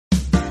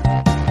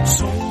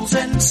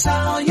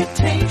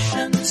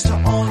salutations to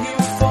all you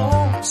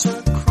folks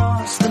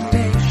across the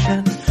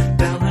nation.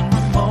 Bell and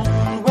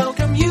Ramon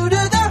welcome you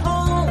to their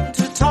home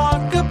to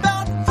talk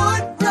about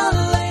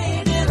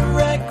foot-related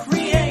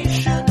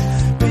recreation.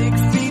 Big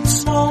feet,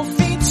 small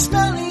feet,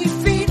 smelly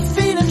feet,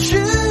 feet and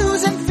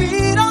shoes, and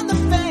feet on the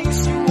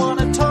face. You want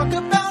to talk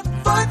about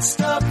foot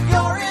stuff,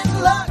 you're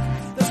in luck.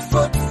 The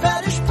Foot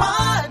Fetish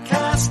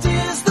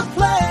Podcast is the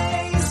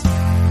place.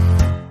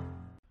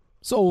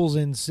 Souls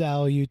and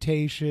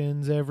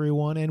salutations,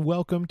 everyone, and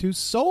welcome to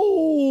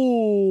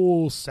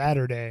Soul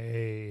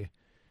Saturday.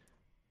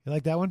 You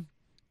like that one?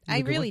 I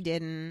really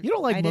didn't. You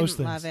don't like I most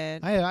didn't things. Love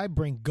it. I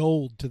bring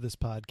gold to this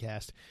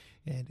podcast,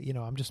 and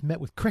I'm just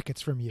met with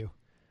crickets from you,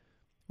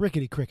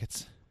 rickety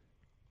crickets.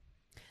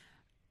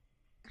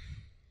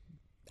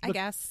 I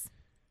guess.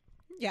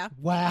 Yeah.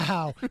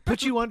 Wow,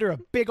 put you under a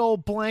big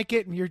old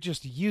blanket, and you're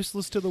just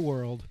useless to the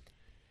world.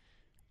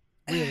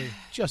 Really,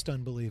 just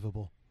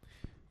unbelievable.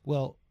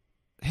 Well,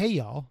 hey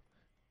y'all,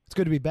 it's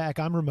good to be back.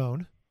 I'm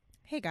Ramon.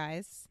 Hey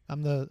guys.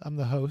 I'm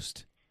the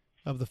host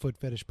of the Foot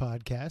Fetish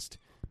Podcast.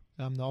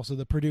 I'm also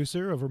the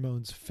producer of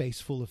Ramon's Face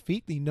Full of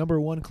Feet, the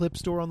 #1 clip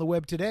store on the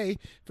web today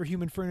for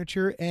human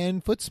furniture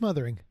and foot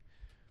smothering.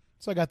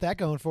 So I got that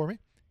going for me.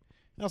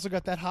 I also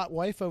got that hot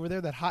wife over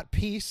there, that hot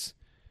piece,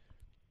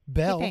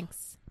 Belle, Hey,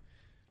 thanks.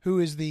 who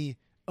is the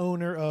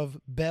owner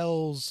of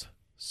Belle's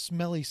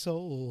Smelly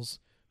Souls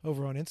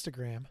over on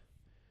Instagram,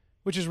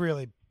 which is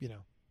really,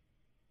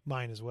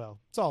 mine as well.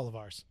 It's all of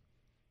ours.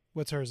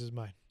 What's hers is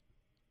mine.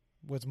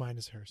 What's mine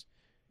is hers.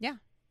 Yeah.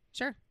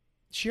 Sure.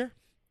 Sure.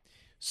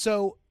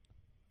 So,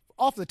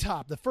 off the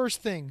top, the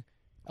first thing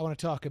I want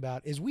to talk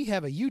about is we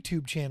have a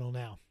YouTube channel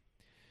now.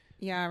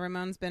 Yeah,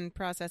 Ramon's been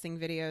processing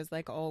videos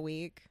like all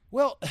week.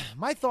 Well,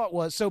 my thought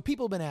was, so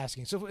people have been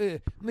asking. So,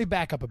 let me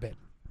back up a bit.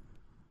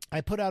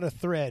 I put out a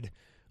thread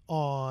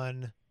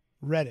on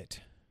Reddit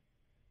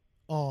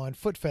on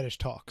Foot Fetish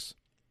Talks.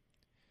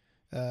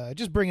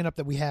 Just bringing up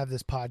that we have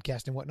this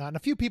podcast and whatnot. And a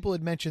few people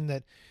had mentioned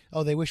that,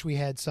 they wish we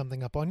had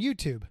something up on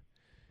YouTube.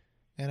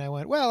 And I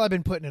went, well, I've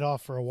been putting it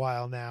off for a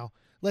while now.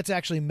 Let's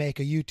actually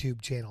make a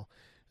YouTube channel.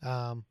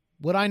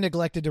 What I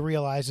neglected to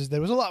realize is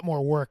there was a lot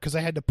more work because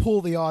I had to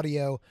pull the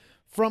audio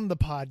from the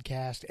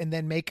podcast and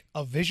then make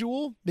a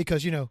visual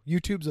because,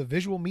 YouTube's a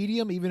visual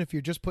medium, even if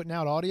you're just putting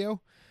out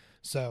audio.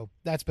 So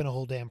that's been a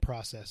whole damn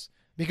process.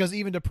 Because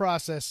even to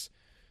process,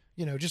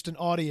 just an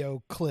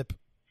audio clip,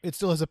 it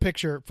still has a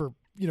picture for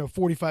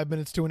 45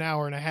 minutes to an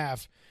hour and a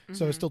half. Mm-hmm.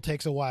 So it still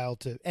takes a while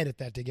to edit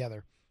that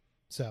together.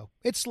 So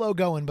it's slow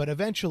going, but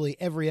eventually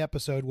every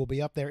episode will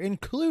be up there,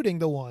 including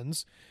the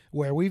ones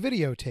where we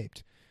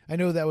videotaped. I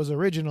know that was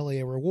originally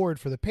a reward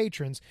for the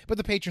patrons, but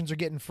the patrons are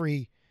getting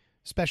free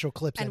special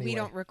clips anyway. And we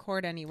don't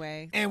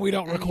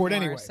record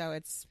anyway. So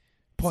it's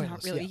pointless.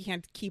 It's not really, yeah. You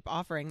can't keep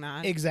offering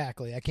that.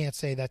 Exactly. I can't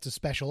say that's a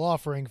special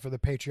offering for the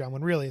Patreon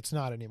when really it's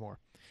not anymore.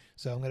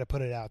 So I'm going to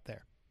put it out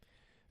there.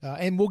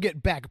 And we'll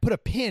get back, put a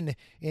pin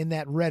in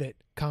that Reddit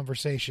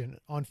conversation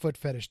on Foot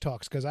Fetish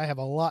Talks because I have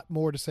a lot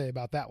more to say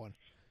about that one.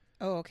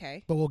 Oh,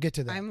 okay. But we'll get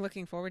to that. I'm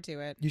looking forward to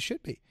it. You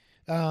should be.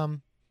 I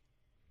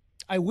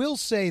will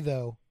say,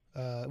 though,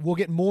 we'll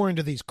get more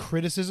into these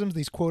criticisms,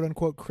 these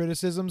quote-unquote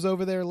criticisms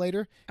over there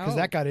later because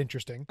that got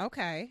interesting.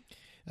 Okay.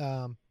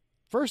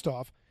 First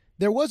off,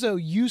 there was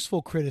a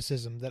useful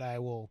criticism that I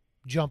will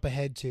jump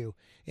ahead to,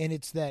 and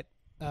it's that...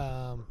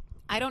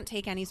 I don't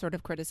take any sort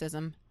of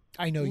criticism.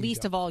 I know you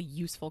Least don't. of all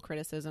useful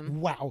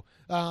criticism. Wow.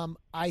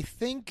 I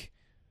think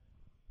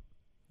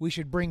we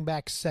should bring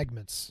back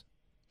segments.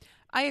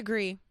 I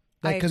agree.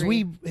 Because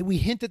we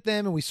hint at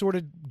them and we sort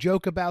of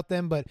joke about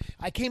them, but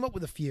I came up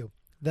with a few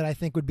that I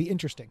think would be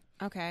interesting.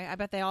 Okay. I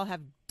bet they all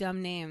have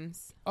dumb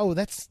names. Oh, I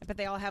bet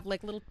they all have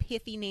like little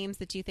pithy names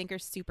that you think are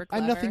super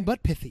clever. I'm nothing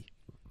but pithy.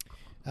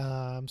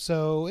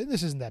 So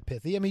this isn't that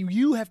pithy. I mean,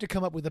 you have to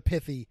come up with a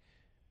pithy,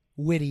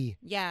 witty,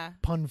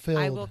 pun-filled.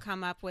 I will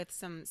come up with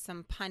some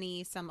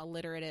punny, some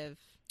alliterative.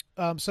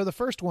 So the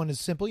first one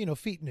is simple,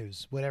 feet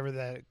news, whatever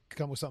that,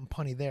 come with something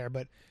punny there.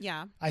 But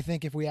yeah, I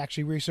think if we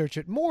actually research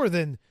it more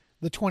than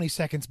the 20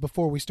 seconds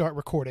before we start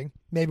recording,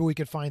 maybe we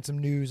could find some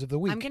news of the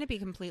week. I'm going to be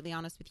completely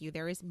honest with you.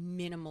 There is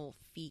minimal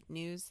feet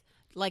news,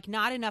 like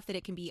not enough that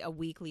it can be a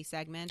weekly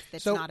segment.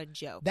 That's not a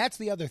joke. That's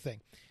the other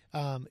thing.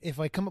 If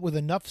I come up with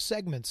enough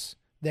segments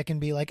that can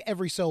be like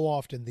every so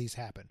often these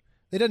happen.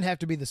 They doesn't have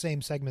to be the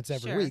same segments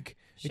every week.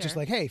 It's just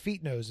like, hey,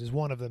 feet nose is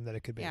one of them that it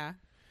could be. Yeah.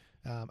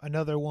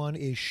 Another one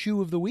is shoe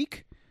of the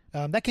week.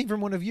 That came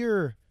from one of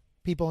your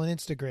people on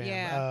Instagram.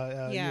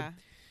 Yeah.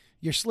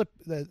 Your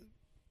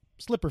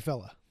slipper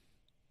fella.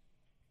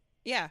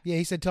 Yeah. Yeah,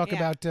 he said talk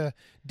about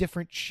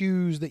different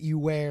shoes that you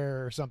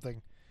wear or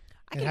something.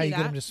 And how you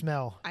get them to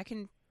smell. I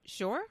can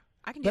do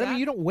But that. I mean,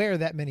 you don't wear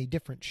that many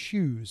different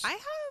shoes.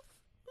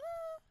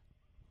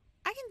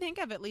 I can think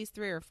of at least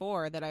 3 or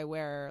 4 that I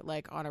wear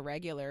like on a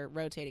regular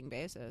rotating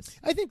basis.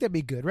 I think that'd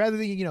be good. Rather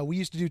than, we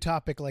used to do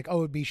topic like,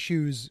 it'd be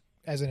shoes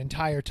as an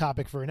entire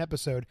topic for an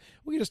episode.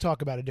 We could just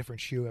talk about a different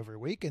shoe every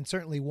week, and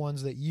certainly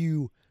ones that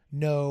you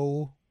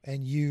know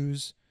and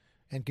use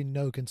and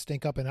can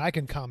stink up, and I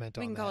can comment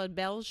We on can that. call it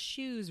Bell's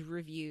Shoes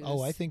Reviews.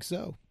 Oh, I think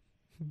so.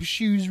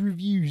 Shoes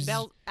reviews.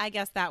 I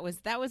guess that was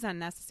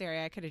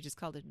unnecessary. I could have just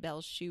called it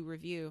Bell's Shoe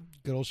Review.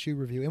 Good old shoe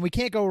review. And we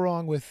can't go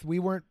wrong with,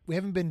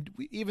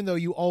 even though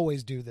you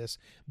always do this,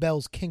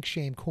 Bell's Kink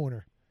Shame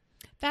Corner.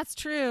 That's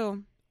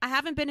true. I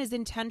haven't been as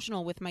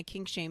intentional with my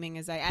kink shaming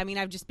as I mean,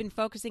 I've just been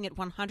focusing it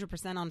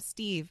 100% on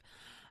Steve.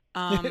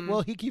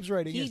 Well, he keeps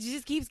writing He it.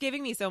 just keeps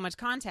giving me so much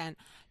content.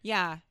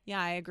 Yeah,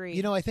 I agree.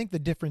 You know, I think the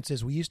difference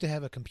is we used to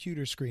have a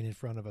computer screen in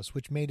front of us,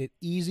 which made it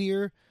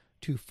easier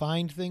to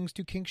find things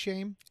to kink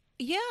shame.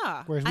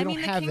 Yeah. Whereas we I don't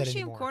mean, have the that Kink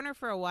Shame anymore. Corner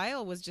for a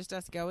while was just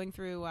us going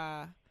through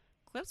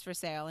clips for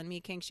sale and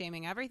me kink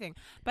shaming everything.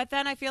 But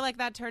then I feel like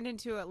that turned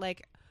into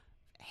like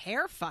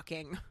hair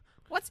fucking.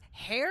 What's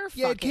hair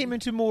fucking? Yeah, it came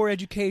into more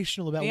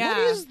educational about what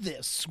is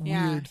this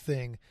weird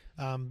thing.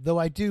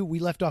 Though we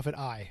left off at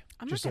I.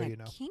 I'm just not so gonna you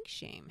know. kink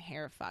shame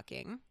hair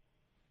fucking.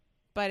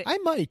 But I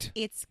might.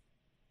 it's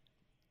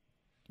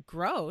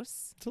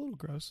gross. It's a little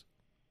gross.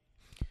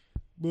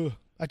 Ugh.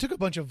 I took a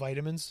bunch of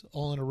vitamins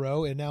all in a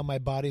row, and now my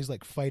body's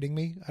like fighting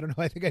me. I don't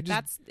know. I think I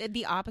just. That's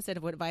the opposite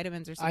of what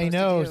vitamins are supposed I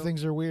know to do.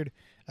 things are weird.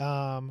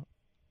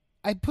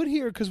 I put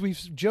here because we've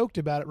joked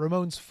about it.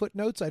 Ramon's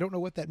footnotes. I don't know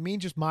what that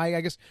means. Just my,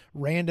 I guess,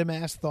 random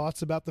ass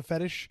thoughts about the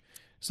fetish.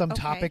 Some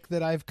Okay. topic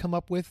that I've come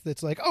up with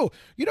that's like, oh,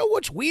 you know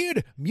what's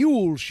weird?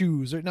 Mule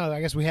shoes. Or no,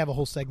 I guess we have a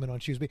whole segment on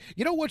shoes. But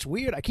you know what's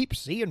weird? I keep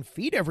seeing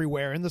feet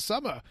everywhere in the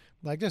summer.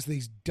 Like just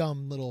these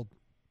dumb little.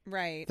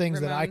 Right. Things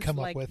that I Ramon's, come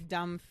up like, with.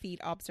 Dumb feet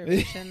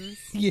observations.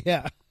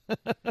 Yeah.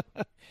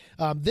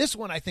 This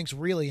one I think's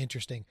really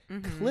interesting.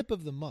 Mm-hmm. Clip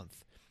of the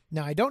month.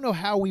 Now I don't know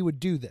how we would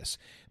do this,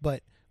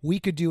 but we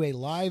could do a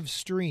live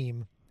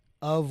stream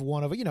of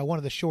one of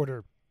the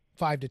shorter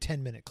 5 to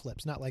 10 minute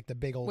clips, not like the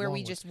big old Where long we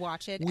ones. just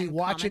watch it We and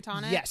watch comment it.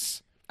 on it?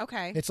 Yes.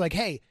 Okay. It's like,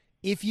 hey,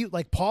 if you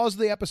pause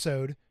the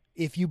episode,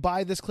 if you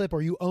buy this clip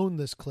or you own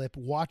this clip,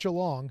 watch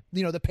along.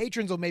 The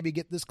patrons will maybe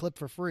get this clip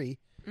for free.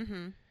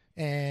 Mm-hmm.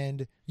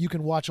 And you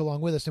can watch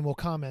along with us, and we'll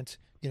comment,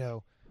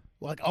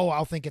 like, oh,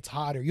 I'll think it's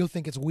hot, or you'll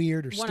think it's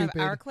weird or One stupid.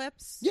 of our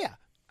clips? Yeah,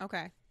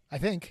 Okay. I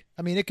think.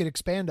 I mean, it could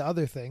expand to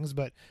other things,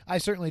 but I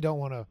certainly don't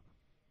want to,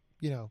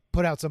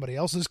 put out somebody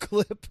else's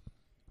clip.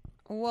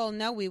 Well,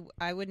 no,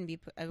 I wouldn't be.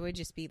 I would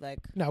just be like.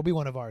 No, it'll be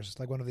one of ours,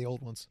 like one of the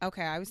old ones.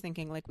 Okay, I was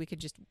thinking like we could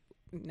just.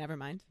 Never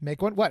mind.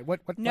 Make one? What?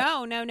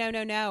 No.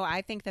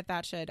 I think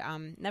that should.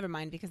 Never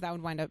mind, because that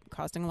would wind up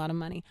costing a lot of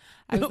money.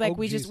 I was like,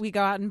 Oh, geez. we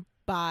go out and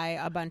buy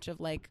a bunch of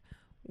like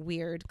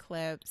weird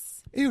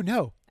clips Ew,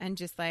 no. and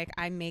just like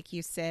I make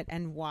you sit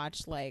and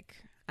watch like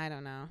I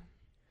don't know.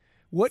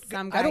 What?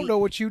 Some I guy don't know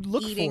what you'd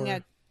look eating for.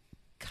 a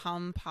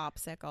cum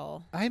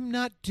popsicle. I'm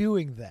not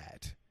doing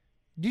that.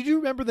 Did you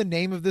remember the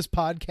name of this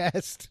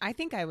podcast? I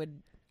think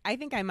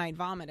I might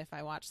vomit if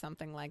I watch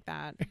something like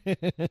that.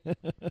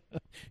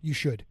 You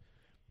should.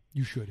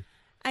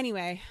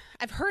 Anyway,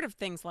 I've heard of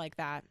things like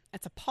that.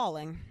 It's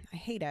appalling. I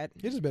hate it.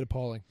 It is a bit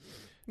appalling.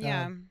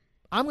 Yeah.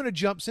 I'm going to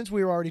jump, since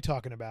we were already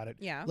talking about it.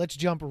 Yeah. Let's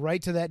jump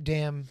right to that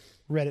damn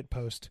Reddit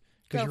post.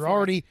 Because Go you're for it.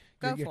 already,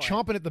 Go you're for it.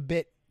 chomping at the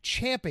bit,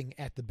 champing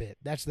at the bit.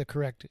 That's the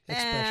correct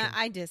expression.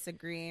 I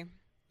disagree.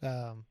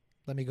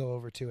 Let me go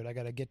over to it. I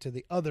got to get to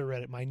the other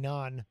Reddit, my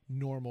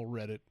non-normal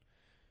Reddit.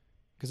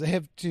 Because I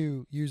have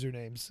two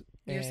usernames.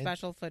 Your and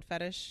special foot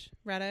fetish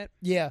Reddit.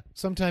 yeah,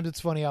 sometimes it's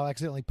funny. I'll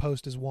accidentally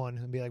post as one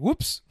and be like,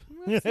 whoops.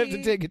 I have to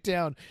Whoopsie. take it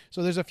down.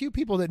 So there's a few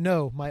people that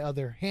know my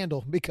other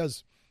handle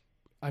because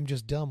I'm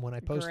just dumb when I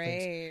post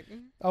things. Great.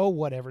 Oh,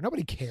 whatever.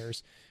 Nobody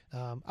cares.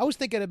 I was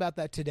thinking about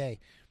that today.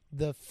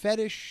 The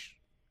fetish,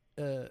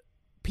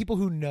 people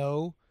who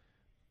know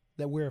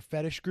that we're a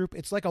fetish group,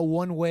 it's like a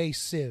one-way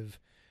sieve.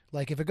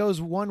 Like if it goes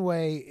one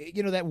way,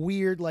 that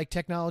weird like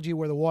technology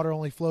where the water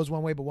only flows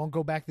one way but won't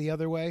go back the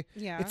other way.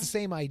 Yeah. It's the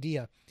same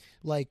idea.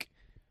 Like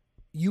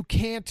you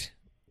can't.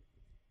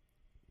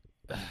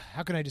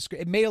 How can I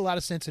describe? It made a lot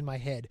of sense in my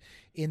head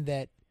in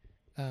that,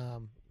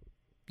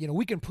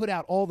 we can put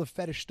out all the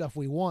fetish stuff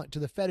we want to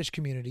the fetish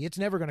community. It's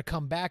never going to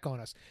come back on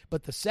us.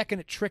 But the second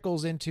it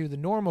trickles into the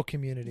normal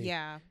community,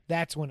 Yeah.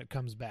 that's when it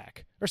comes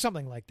back or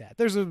something like that.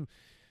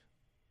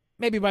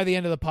 Maybe by the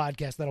end of the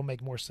podcast, that'll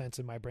make more sense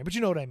in my brain. But you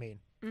know what I mean?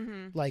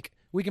 Mm-hmm. Like,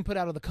 we can put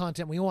out all the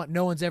content we want.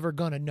 No one's ever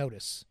going to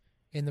notice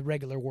in the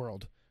regular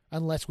world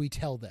unless we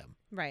tell them.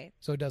 Right.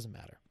 So it doesn't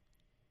matter.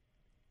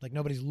 Like,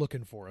 nobody's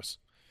looking for us.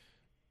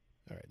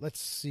 All right, let's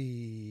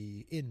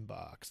see.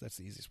 Inbox. That's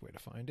the easiest way to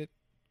find it.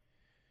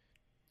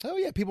 Oh,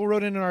 yeah, people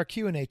wrote in our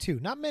Q&A, too.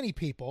 Not many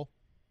people,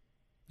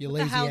 you What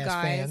the hell, lazy-ass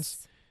guys?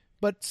 fans,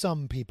 but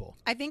some people.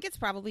 I think it's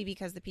probably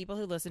because the people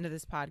who listen to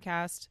this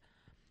podcast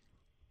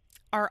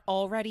are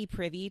already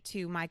privy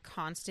to my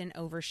constant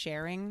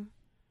oversharing.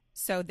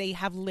 So they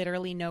have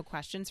literally no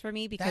questions for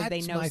me because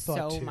they That's know my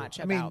thought, so too. much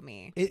I mean, about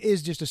me. It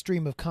is just a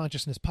stream of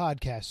consciousness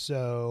podcast,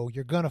 so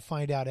you're going to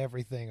find out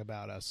everything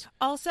about us.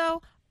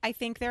 Also, I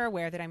think they're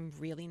aware that I'm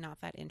really not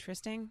that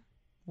interesting.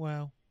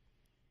 Wow.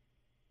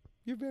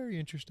 You're very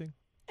interesting.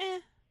 Eh,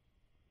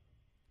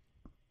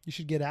 You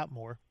should get out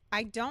more.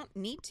 I don't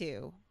need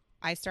to.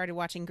 I started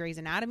watching Grey's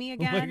Anatomy Oh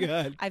again. my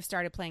God. I've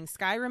started playing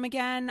Skyrim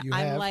again. You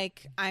have?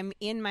 I'm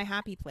in my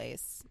happy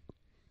place.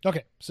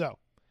 Okay, so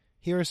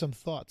here are some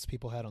thoughts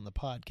people had on the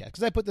podcast.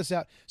 Because I put this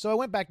out. So I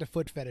went back to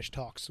Foot Fetish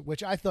Talks,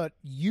 which I thought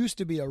used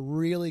to be a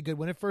really good,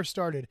 when it first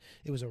started,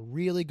 it was a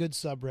really good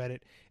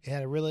subreddit. It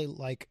had a really,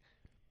 like,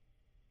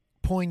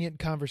 poignant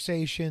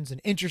conversations and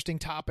interesting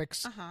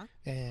topics. Uh-huh.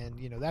 And,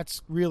 you know,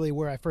 that's really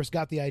where I first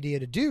got the idea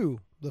to do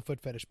the Foot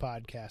Fetish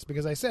Podcast.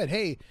 Because I said,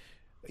 hey,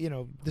 you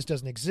know, this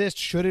doesn't exist.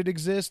 Should it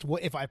exist?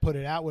 What if I put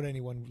it out? Would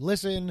anyone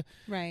listen?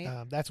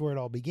 Right. That's where it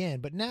all began.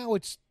 But now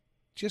it's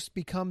just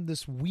become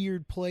this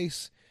weird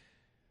place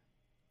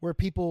where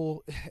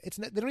people,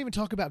 they don't even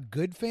talk about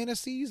good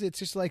fantasies. It's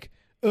just like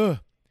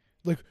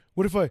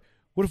what if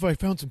I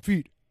found some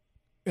feet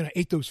and I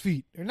ate those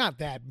feet? They're not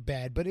that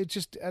bad, but it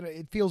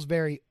feels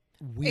very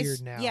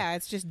weird now. Yeah,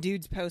 it's just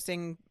dudes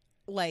posting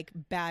like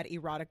bad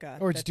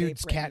erotica, Or it's that they've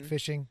dudes written.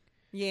 catfishing.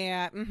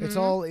 Yeah,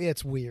 mhm.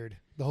 It's weird.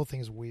 The whole thing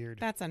is weird.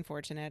 That's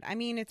unfortunate. I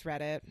mean, it's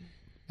Reddit.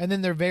 And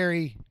then they're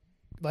very,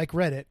 like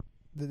Reddit,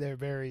 they're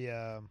very,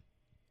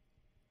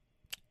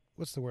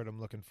 what's the word I'm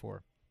looking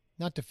for?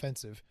 Not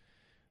defensive.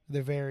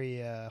 They're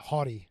very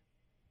haughty.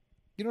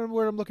 You know what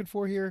word I'm looking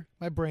for here?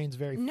 My brain's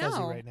very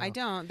fuzzy right now. I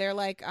don't. They're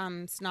like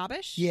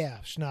snobbish. Yeah,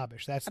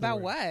 snobbish. That's the About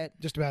word. what?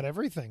 Just about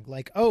everything.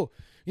 Like, don't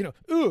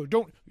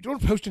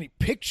post any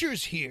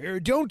pictures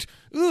here.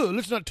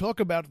 Let's not talk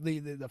about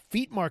the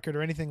feet market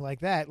or anything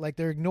like that. Like,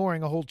 they're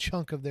ignoring a whole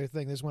chunk of their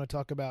thing. They just want to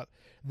talk about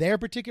their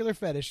particular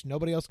fetish.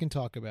 Nobody else can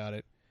talk about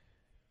it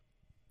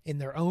in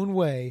their own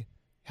way.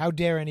 How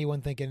dare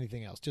anyone think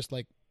anything else? Just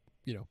like,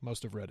 you know,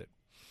 most of Reddit.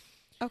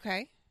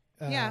 Okay.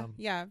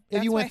 Yeah.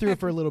 If you went through it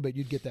for a little bit,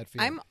 you'd get that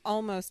feeling.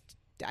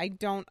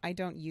 I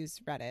don't use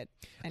Reddit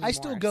anymore. I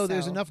still go.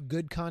 There's so- enough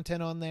good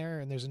content on there,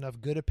 and there's enough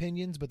good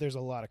opinions, but there's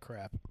a lot of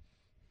crap.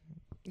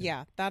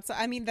 Yeah, that's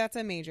a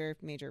major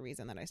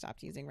reason that I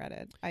stopped using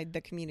Reddit.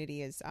 The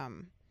community is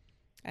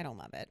I don't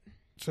love it.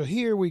 So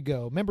here we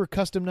go. Remember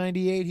Custom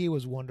 98? He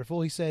was wonderful.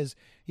 He says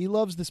he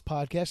loves this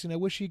podcast, and I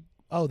wish they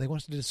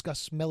want us to discuss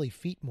smelly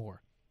feet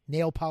more,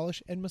 nail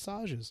polish, and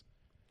massages.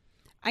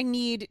 I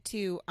need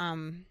to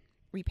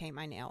repaint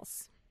my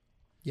nails.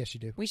 Yes,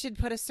 you do. We should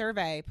put a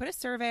survey. Put a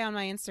survey on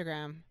my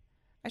Instagram.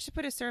 I should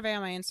put a survey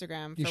on my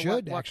Instagram for You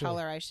should, what actually.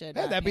 color I should.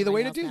 Yeah, that'd be paint the my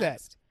way to nails do that.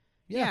 next.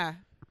 Yeah.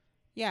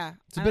 Yeah.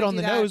 It's a I'm bit gonna on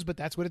do the that. nose, but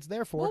that's what it's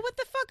there for. Well, what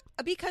the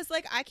fuck? Because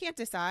like I can't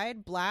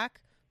decide black,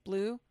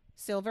 blue,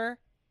 silver,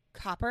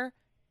 copper,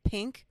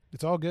 pink,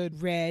 It's all good.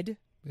 red.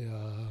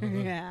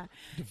 Yeah.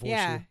 Divorce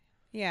Yeah. you.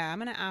 Yeah. I'm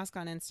gonna ask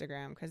on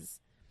Instagram because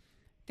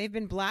they've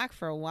been black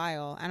for a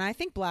while, and I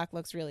think black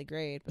looks really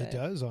great. But It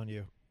does on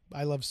you.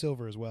 I love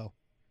silver as well.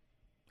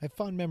 I have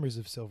fond memories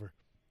of silver.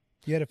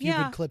 You had a few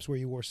Yeah. good clips where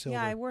you wore silver.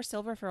 Yeah, I wore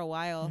silver for a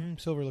while.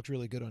 Silver looks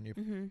really good on you.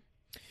 Mm-hmm.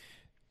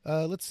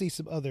 Let's see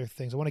some other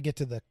things. I want to get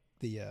to the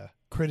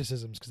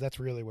criticisms because that's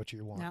really what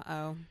you want.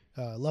 Uh-oh.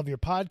 Love your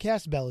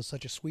podcast. Bella's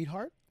such a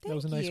sweetheart. Thank that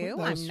was a nice you.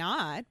 one. I'm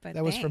not, but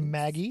That was from thanks.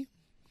 Maggie.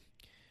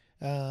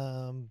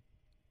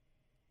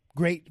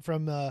 Great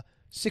from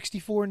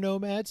 64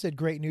 Nomad said,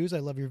 great news. I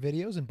love your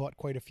videos and bought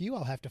quite a few.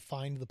 I'll have to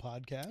find the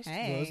podcast.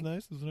 Hey. That was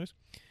nice. That was nice.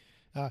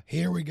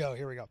 Here we go.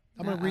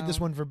 I'm going to read this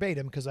Uh-oh. one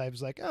verbatim because I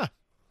was like, all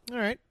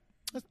right.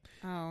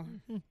 Oh.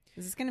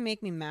 Is this going to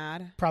make me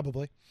mad?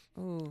 Probably.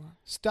 Ooh.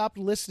 Stopped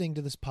listening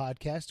to this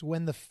podcast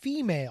when the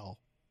female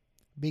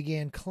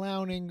began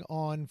clowning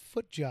on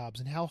foot jobs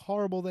and how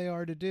horrible they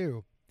are to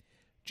do.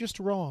 Just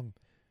wrong.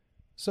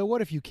 So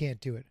what if you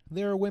can't do it?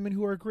 There are women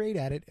who are great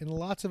at it, and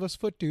lots of us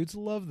foot dudes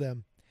love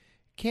them.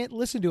 Can't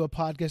listen to a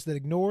podcast that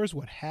ignores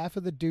what half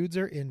of the dudes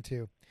are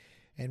into.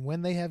 And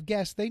when they have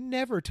guests, they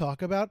never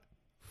talk about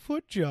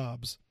foot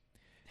jobs.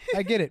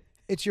 I get it.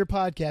 It's your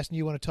podcast and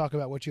you want to talk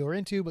about what you're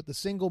into, but the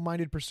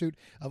single-minded pursuit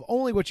of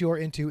only what you're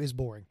into is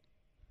boring.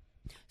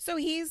 So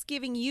he's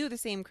giving you the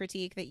same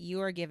critique that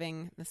you are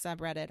giving the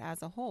subreddit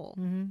as a whole.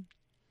 Mm-hmm.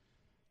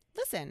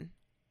 Listen,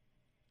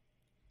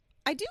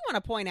 I do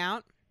want to point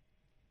out,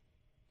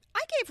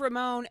 I gave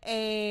Ramon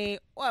a,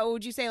 what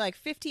would you say, like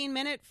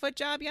 15-minute foot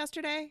job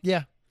yesterday?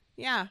 Yeah.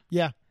 Yeah.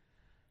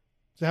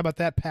 So how about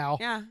that, pal?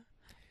 Yeah.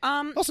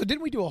 Also,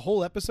 didn't we do a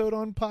whole episode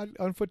on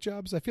foot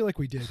jobs? I feel like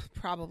we did.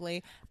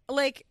 Probably.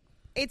 Like,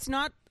 it's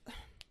not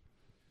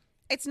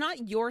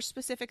your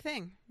specific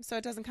thing, so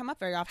it doesn't come up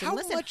very often. How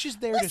Listen, much is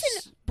there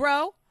listen,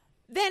 bro,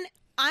 then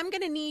I'm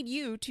going to need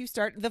you to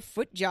start the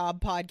Foot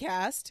Job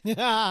podcast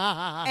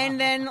and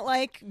then,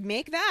 like,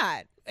 make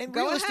that. And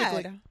Go realistically,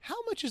 ahead. how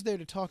much is there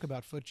to talk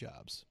about foot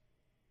jobs?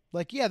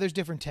 Like, yeah, there's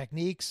different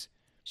techniques,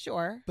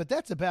 Sure. but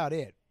that's about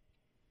it.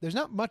 There's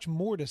not much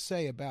more to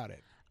say about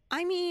it.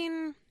 I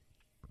mean,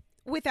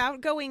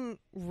 without going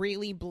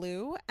really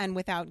blue and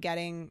without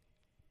getting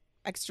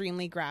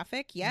extremely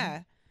graphic,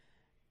 yeah.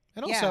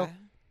 And also, Yeah.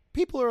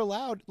 people are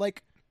allowed,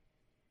 like,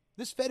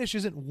 this fetish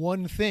isn't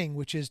one thing,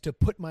 which is to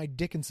put my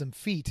dick in some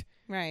feet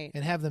Right.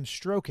 and have them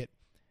stroke it.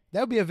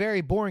 That would be a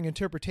very boring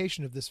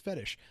interpretation of this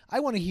fetish. I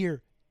want to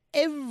hear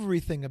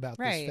everything about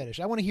this Right. fetish.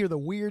 I want to hear the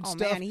weird Oh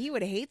stuff. man, he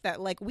would hate that.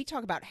 Like we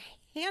talk about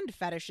hand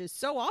fetishes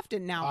so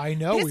often now. I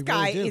know, this we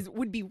guy really do.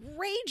 would be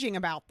raging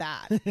about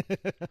that.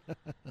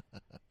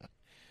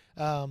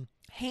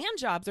 Hand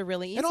jobs are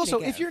really easy. And also,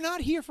 to if give. you're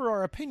not here for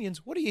our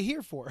opinions, what are you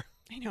here for?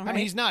 I know, I right?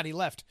 mean, he's not. He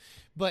left.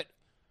 But,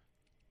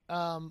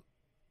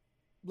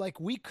 like,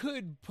 we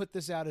could put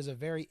this out as a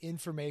very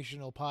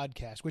informational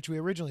podcast, which we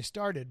originally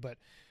started, but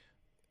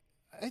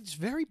it's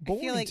very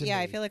boring I feel like to me.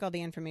 I feel like all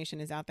the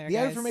information is out there. The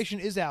guys. information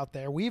is out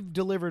there. We've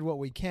delivered what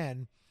we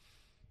can.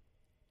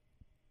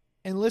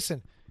 And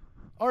listen,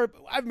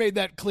 I've made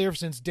that clear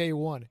since day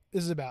one.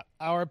 This is about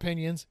our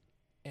opinions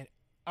and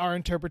our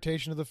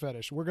interpretation of the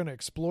fetish. We're going to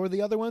explore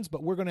the other ones,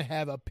 but we're going to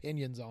have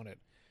opinions on it.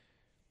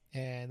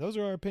 And those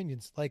are our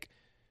opinions. Like,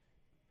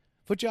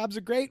 foot jobs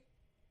are great.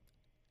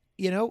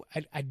 You know,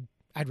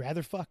 I'd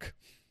rather fuck.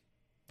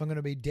 If I'm going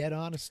to be dead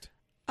honest.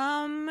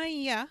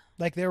 Yeah.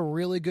 Like, they're a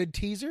really good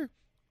teaser,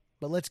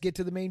 but let's get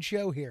to the main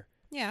show here.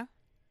 Yeah.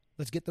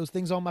 Let's get those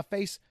things on my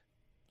face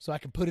so I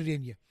can put it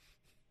in you.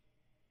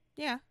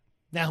 Yeah.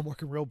 Now I'm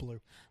working real blue.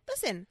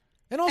 Listen.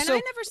 And also,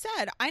 and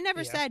I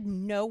never Yeah. said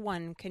no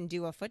one can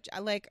do a foot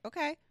job. Like,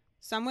 okay,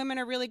 some women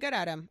are really good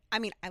at them. I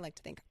mean, I like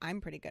to think I'm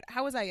pretty good.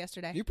 How was I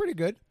yesterday? you're pretty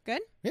good. Good?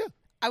 Yeah.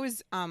 I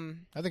was I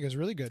think it was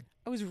really good.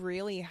 I was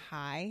really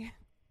high.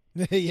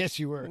 Yes,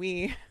 you were.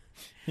 We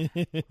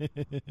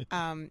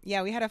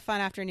we had a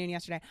fun afternoon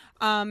yesterday.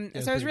 was So I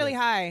was pretty really good.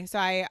 high. So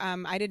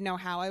I didn't know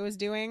how I was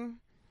doing.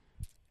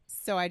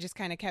 So I just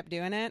kind of kept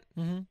doing it.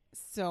 Mm-hmm.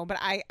 So, but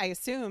I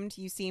assumed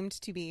you seemed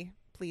to be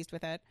pleased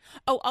with it.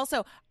 Oh,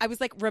 also, I was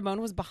like,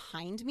 Ramon was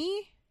behind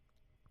me.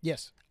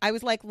 Yes. I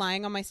was like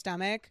lying on my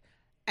stomach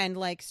and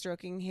like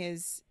stroking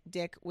his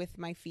dick with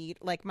my feet.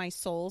 Like my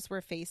soles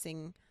were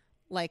facing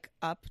like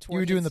up towards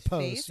were doing his the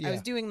pose, face. yeah. I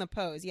was doing the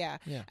pose, yeah.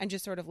 Yeah. And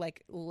just sort of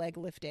like leg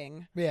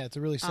lifting. Yeah, it's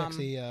a really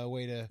sexy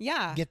way to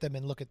Yeah. get them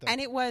and look at them.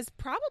 And it was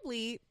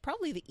probably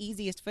the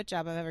easiest foot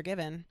job I've ever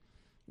given.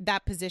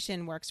 That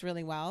position works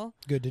really well.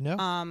 Good to know.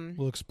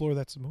 We'll explore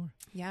that some more.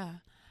 Yeah.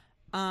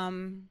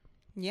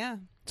 Yeah.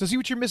 So see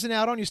what you're missing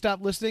out on? You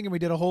stopped listening and we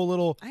did a whole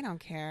little... I don't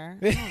care.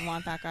 I don't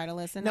want that guy to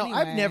listen. No, anyway.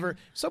 I've never...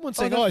 Someone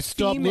saying, the I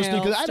stopped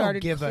listening because female I don't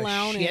started give a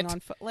clowning shit.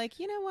 on like,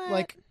 you know what?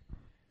 Like,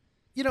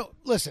 you know,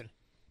 listen,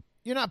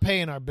 you're not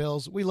paying our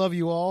bills. We love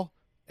you all,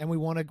 and we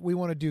want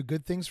to do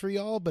good things for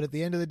y'all, but at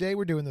the end of the day,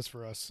 we're doing this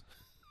for us.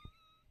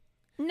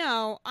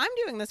 No, I'm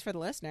doing this for the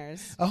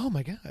listeners. Oh,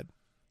 my God.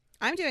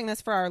 I'm doing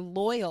this for our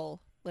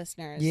loyal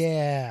listeners.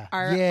 Yeah.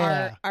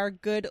 Our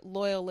good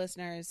loyal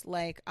listeners,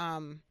 like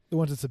The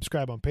ones that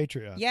subscribe on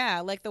Patreon. yeah,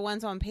 like the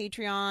ones on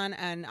Patreon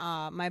and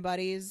my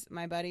buddies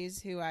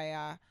who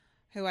I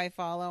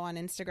follow on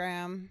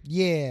Instagram.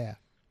 Yeah.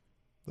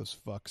 Those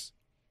fucks.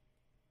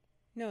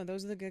 No,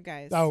 those are the good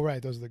guys. Oh,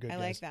 right. Those are the good I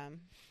guys. like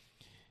them.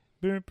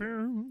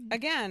 them.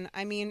 Again,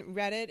 I mean,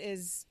 Reddit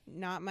is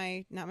not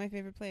my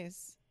favorite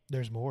place.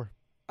 There's more.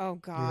 Oh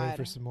You ready God.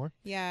 for some more?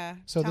 Yeah.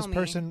 So tell this me.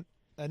 person,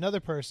 another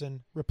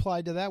person,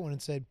 replied to that one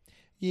and said,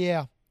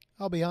 yeah,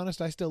 I'll be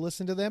honest, I still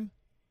listen to them.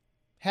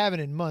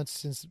 Haven't in months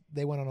since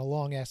they went on a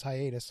long-ass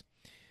hiatus.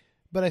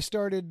 But I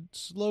started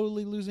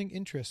slowly losing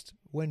interest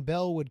when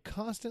Belle would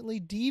constantly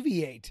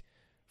deviate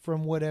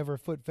from whatever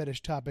foot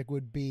fetish topic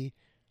would be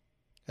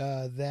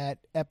that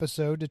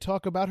episode to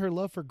talk about her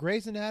love for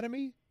Grey's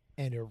Anatomy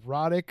and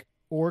erotic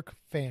orc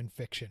fan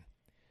fiction.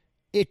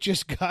 It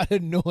just got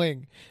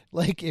annoying.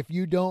 Like, if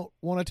you don't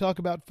want to talk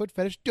about foot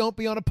fetish, don't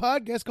be on a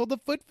podcast called the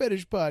Foot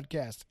Fetish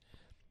Podcast.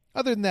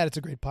 Other than that, it's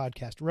a great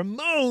podcast.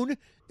 Ramon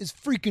is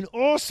freaking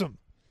awesome.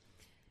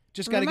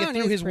 Just got to get Ramon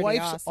through is his pretty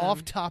wife's awesome.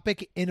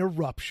 off-topic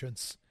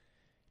interruptions.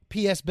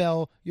 P.S.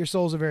 Belle, your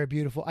souls are very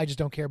beautiful. I just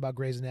don't care about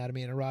Grey's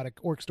Anatomy and erotic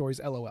orc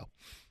stories. LOL.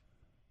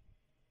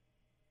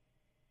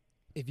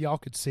 If y'all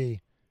could see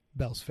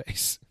Belle's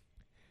face,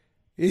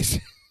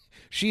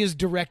 she is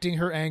directing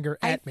her anger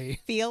at me. I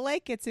feel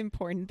like it's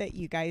important that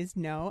you guys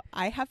know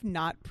I have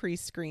not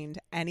pre-screened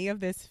any of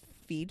this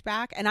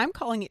feedback, and I'm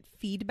calling it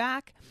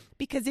feedback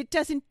because it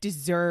doesn't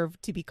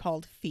deserve to be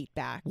called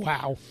feedback.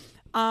 Wow.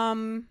 I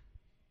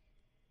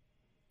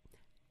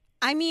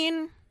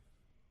mean,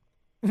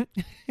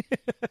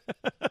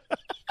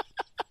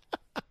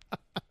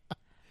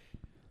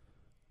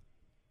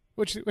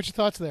 What's your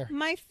thoughts there?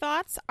 my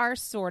thoughts are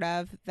sort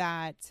of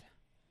that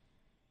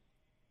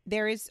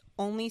there is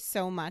only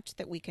so much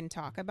that we can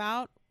talk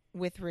about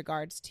with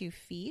regards to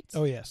feet.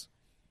 Oh, yes.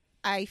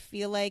 I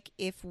feel like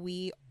if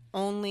we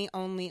only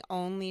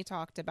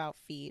talked about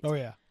feet Oh,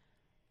 yeah.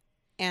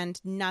 and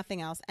nothing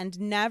else and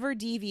never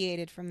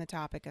deviated from the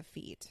topic of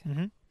feet,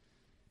 Mm-hmm.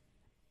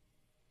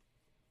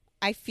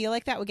 I feel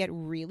like that would get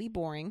really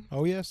boring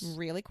Oh, yes.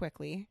 really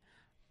quickly.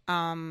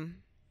 And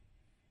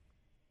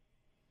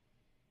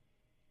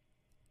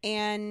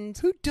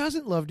Who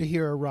doesn't love to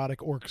hear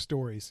erotic orc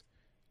stories?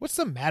 What's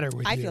the matter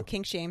with I you? feel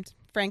kink shamed,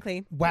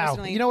 frankly. Wow.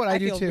 Personally, You know what? I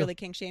do feel too. really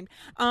kink shamed.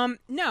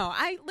 No,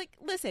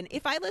 listen,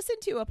 if I listen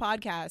to a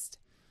podcast,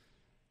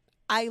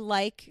 I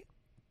like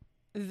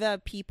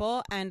the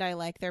people and I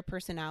like their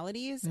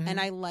personalities Mhm. and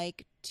I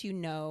like to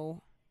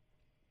know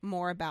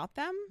more about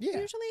them. Yeah.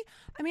 Usually,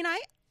 I mean,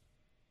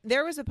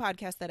 there was a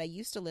podcast that I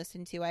used to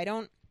listen to. I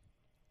don't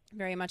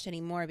very much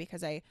anymore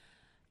because I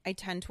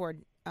tend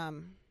toward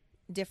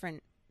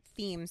different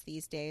themes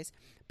these days.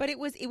 But it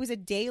was a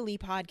daily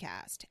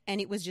podcast, and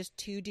it was just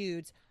two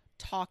dudes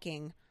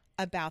talking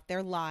about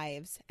their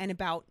lives and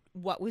about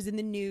what was in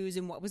the news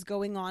and what was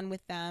going on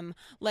with them.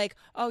 Like,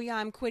 oh yeah,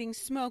 I'm quitting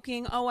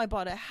smoking. Oh, I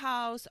bought a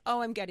house.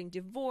 Oh, I'm getting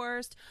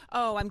divorced.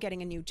 Oh, I'm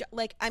getting a new job.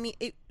 Like, I mean,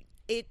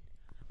 it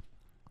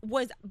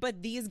was,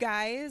 but these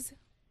guys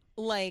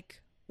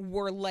like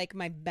were like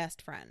my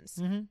best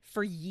friends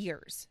for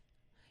years.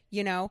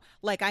 You know,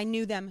 like I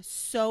knew them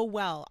so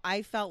well.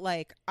 I felt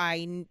like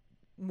I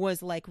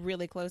was like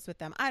really close with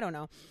them. I don't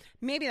know.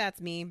 Maybe that's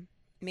me.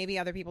 Maybe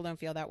other people don't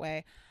feel that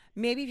way.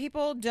 Maybe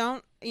people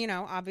don't, you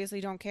know, obviously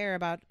don't care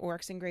about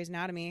orcs and Grey's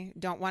Anatomy,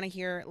 don't want to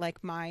hear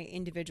like my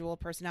individual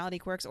personality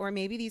quirks, or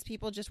maybe these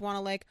people just want to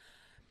like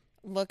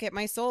look at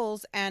my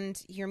souls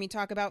and hear me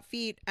talk about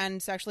feet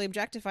and sexually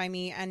objectify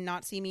me and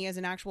not see me as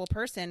an actual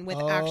person with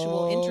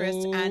actual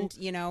interests and,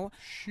 you know,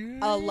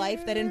 a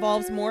life that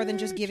involves more than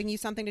just giving you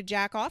something to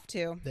jack off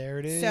to. There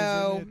it is.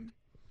 So,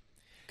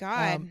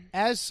 God.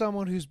 As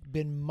someone who's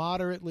been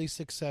moderately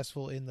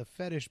successful in the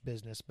fetish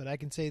business, but I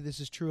can say this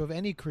is true of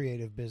any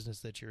creative business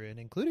that you're in,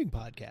 including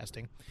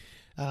podcasting.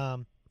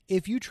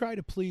 If you try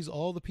to please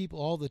all the people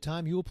all the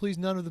time, you will please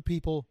none of the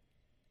people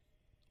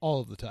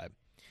all of the time.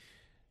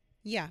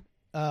 Yeah.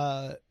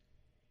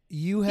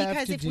 You have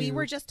because to if we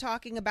were just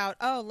talking about,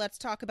 oh, let's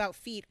talk about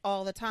feet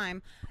all the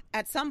time,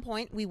 at some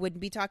point we wouldn't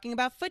be talking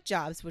about foot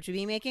jobs, which would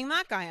be making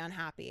that guy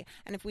unhappy.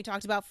 And if we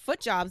talked about foot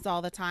jobs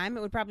all the time,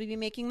 it would probably be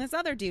making this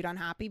other dude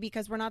unhappy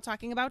because we're not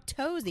talking about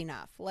toes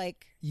enough.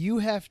 Like, you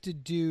have to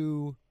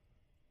do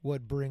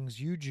what brings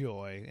you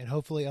joy, and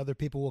hopefully other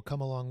people will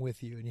come along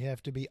with you. And you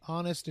have to be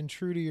honest and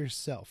true to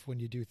yourself when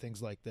you do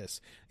things like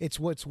this. It's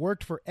what's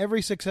worked for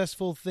every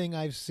successful thing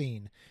I've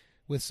seen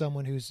with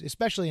someone who's,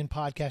 especially in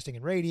podcasting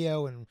and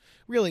radio and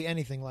really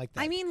anything like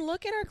that. I mean,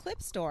 look at our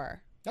clip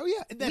store. Oh,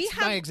 yeah. That's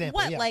my example.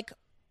 What, yeah. like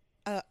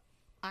a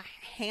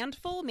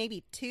handful,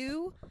 maybe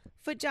 2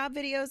 foot job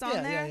videos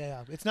on there?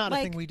 Yeah. It's not like,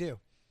 a thing we do.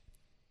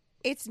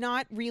 It's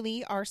not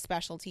really our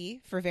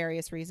specialty for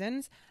various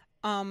reasons.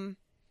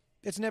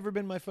 It's never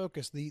been my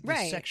focus, the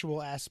right.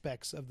 sexual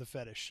aspects of the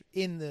fetish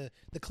in the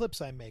clips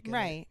I make.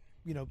 Right.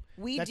 You know,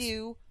 we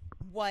do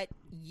what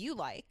you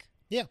like.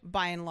 Yeah.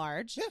 By and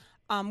large. Yeah.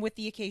 With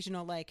the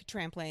occasional like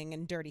trampling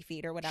and dirty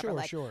feet or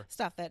whatever, Sure.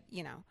 stuff that,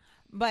 you know.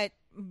 But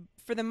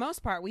for the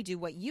most part, we do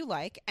what you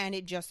like, and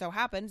it just so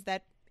happens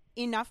that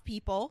enough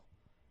people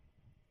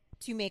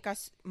to make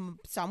us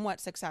somewhat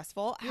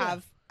successful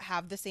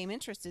have the same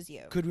interest as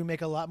you. Could we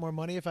make a lot more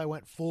money if I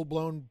went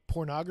full-blown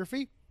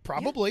pornography?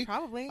 Probably. Yeah,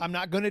 probably. I'm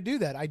not going to do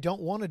that. I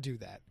don't want to do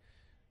that.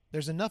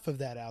 There's enough of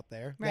that out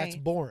there. Right. That's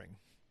boring.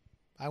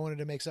 I wanted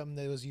to make something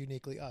that was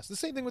uniquely us. The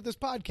same thing with this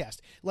podcast.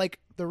 Like,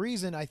 the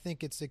reason I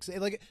think it's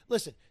like,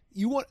 listen,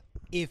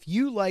 if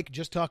you like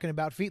just talking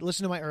about feet,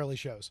 listen to my early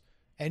shows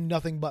and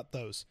nothing but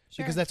those,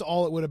 because that's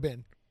all it would have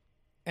been,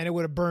 and it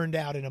would have burned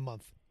out in a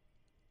month.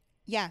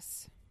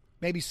 Yes.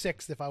 Maybe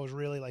 6 if I was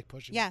really like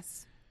pushing.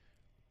 Yes.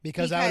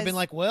 Because I would have been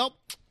like, well,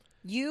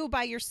 you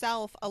by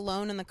yourself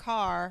alone in the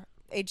car,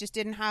 it just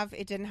didn't have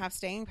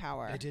staying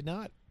power. It did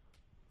not,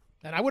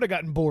 and I would have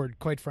gotten bored,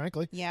 quite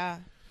frankly. Yeah.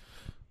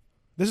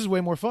 This is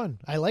way more fun.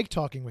 I like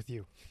talking with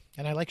you,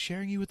 and I like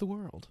sharing you with the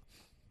world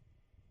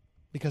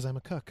because I'm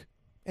a cuck,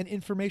 an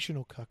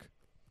informational cuck,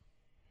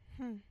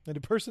 and a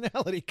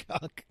personality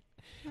cuck.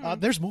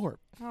 There's more.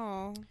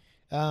 Oh.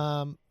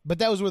 But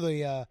that was where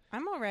the...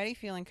 I'm already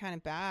feeling kind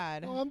of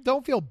bad.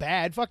 Don't feel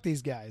bad. Fuck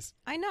these guys.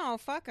 I know,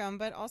 fuck them,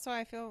 but also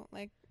I feel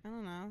like, I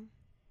don't know.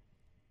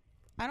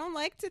 I don't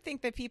like to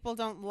think that people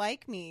don't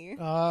like me.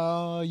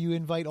 You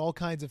invite all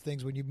kinds of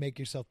things when you make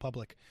yourself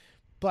public.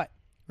 But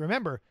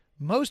remember...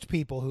 most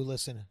people who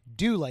listen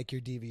do like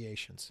your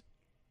deviations.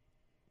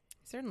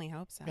 Certainly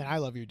hope so. And I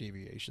love your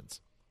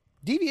deviations.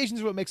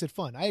 Deviations are what makes it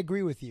fun. I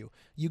agree with you.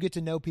 You get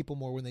to know people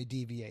more when they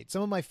deviate.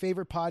 Some of my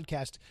favorite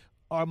podcasts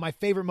my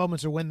favorite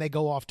moments are when they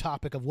go off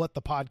topic of what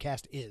the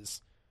podcast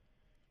is.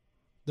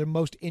 Their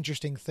most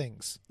interesting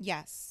things.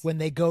 Yes. When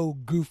they go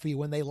goofy,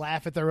 when they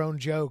laugh at their own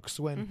jokes,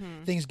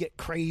 when things get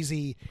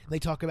crazy, they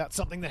talk about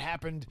something that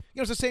happened. You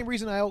know, it's the same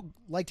reason I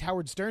liked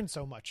Howard Stern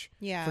so much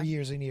for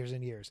years and years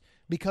and years.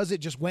 Because it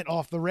just went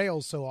off the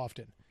rails so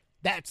often.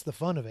 That's the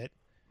fun of it.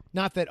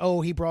 Not that,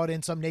 he brought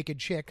in some naked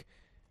chick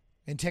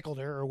and tickled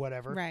her or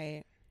whatever.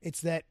 Right.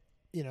 It's that,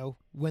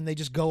 when they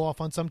just go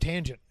off on some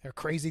tangent or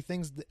crazy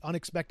things,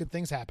 unexpected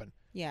things happen.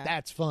 Yeah.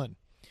 That's fun.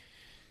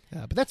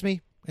 But that's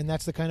me. And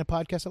that's the kind of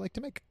podcast I like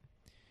to make.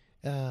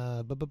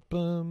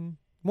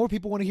 More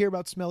people want to hear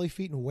about smelly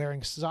feet and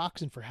wearing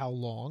socks and for how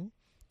long.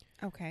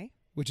 Okay.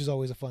 Which is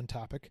always a fun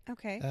topic.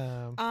 Okay.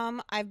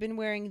 I've been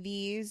wearing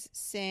these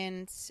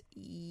since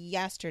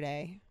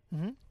yesterday.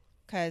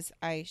 Because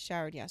I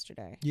showered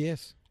yesterday.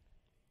 Yes.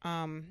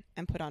 And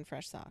put on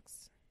fresh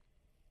socks.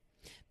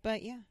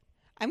 But yeah.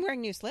 I'm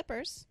wearing new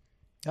slippers.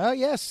 Oh,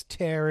 yes.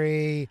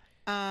 Terry.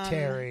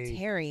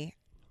 Terry.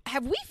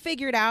 Have we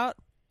figured out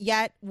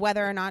yet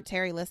whether or not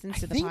Terry listens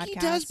to the podcast. I think he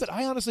does, but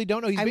I honestly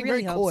don't know. He's I being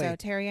really very hope coy. so.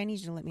 Terry, I need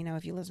you to let me know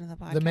if you listen to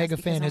the podcast. The mega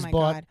fan has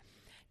bought. God.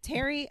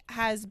 Terry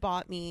has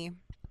bought me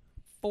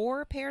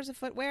 4 pairs of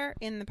footwear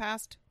in the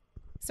past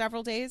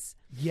several days.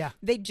 Yeah.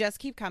 They just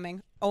keep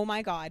coming. Oh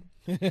my God.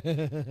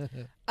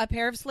 A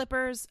pair of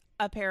slippers,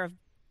 a pair of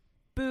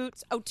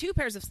boots. Oh, 2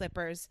 pairs of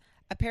slippers,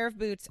 a pair of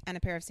boots, and a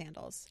pair of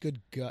sandals. Good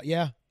God.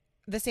 Yeah.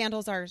 The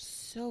sandals are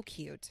so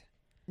cute.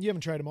 You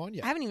haven't tried them on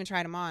yet. I haven't even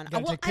tried them on.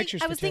 Gotta take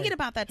pictures I for was Terry. thinking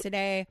about that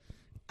today.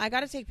 I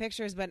got to take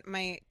pictures, but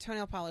my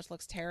toenail polish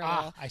looks terrible.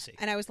 Ah, I see.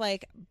 And I was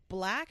like,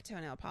 black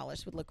toenail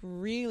polish would look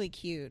really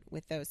cute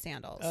with those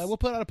sandals. We'll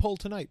put out a poll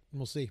tonight, and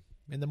we'll see.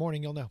 In the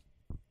morning, you'll know.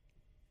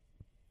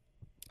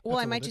 Well,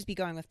 I That's a might little just be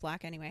going with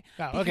black anyway.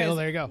 Oh, okay, well,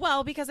 there you go.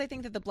 Well, because I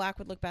think that the black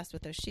would look best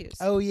with those shoes.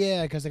 Oh,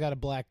 yeah, because they got a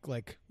black,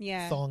 like,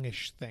 Yeah.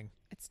 thongish thing.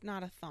 It's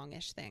not a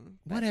thongish thing.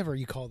 but Whatever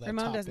you call that.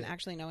 Ramon top doesn't bit.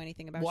 actually know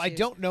anything about Well, shoes. I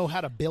don't know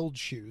how to build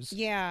shoes.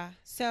 Yeah.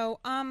 So,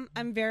 I'm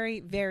very,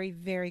 very,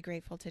 very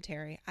grateful to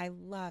Terry. I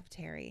love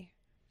Terry.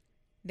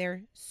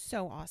 They're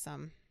so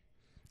awesome.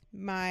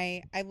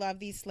 I love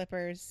these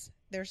slippers.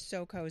 They're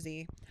so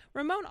cozy.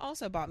 Ramon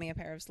also bought me a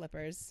pair of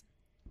slippers,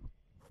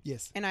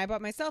 Yes. and I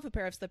bought myself a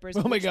pair of slippers.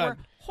 Oh my which God.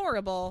 were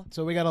horrible.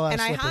 So we got a lot And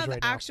of I slippers have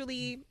right now.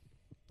 actually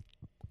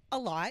a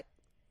lot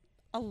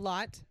Kind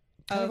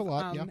of of a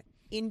lot, yeah.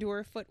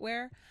 indoor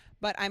footwear,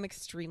 but I'm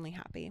extremely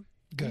happy.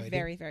 Good. I'm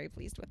very, very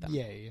pleased with them.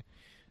 Yay.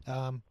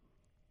 All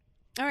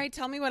right,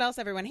 tell me what else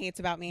everyone hates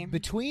about me.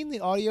 Between the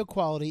audio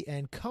quality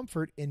and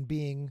comfort in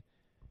being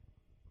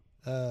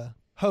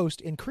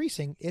host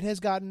increasing, it has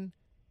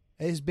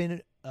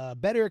been a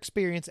better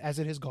experience as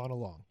it has gone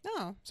along.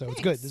 Oh, So thanks.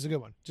 it's good. This is a good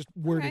one. Just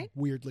worded right.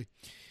 weirdly.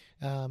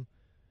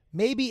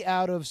 Maybe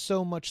out of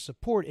so much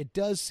support, it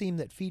does seem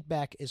that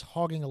feedback is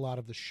hogging a lot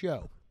of the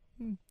show.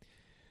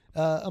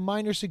 A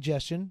minor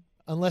suggestion,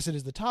 unless it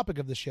is the topic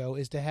of the show,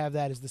 is to have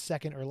that as the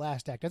second or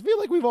last act. I feel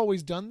like we've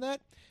always done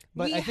that,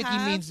 but We I think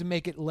have. he means to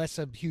make it less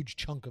a huge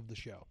chunk of the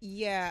show.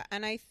 Yeah,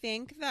 and I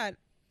think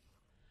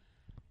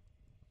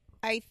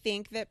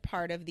that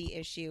part of the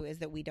issue is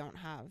that we don't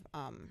have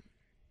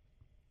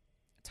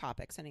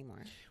topics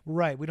anymore.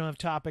 Right. We don't have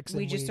topics.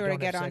 We and just sort of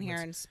don't have get on segments.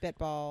 here and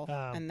spitball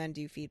and then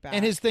do feedback.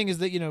 And his thing is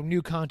that,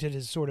 new content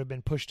has sort of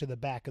been pushed to the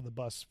back of the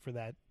bus for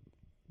that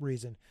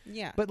reason.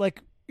 yeah. But,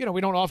 we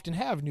don't often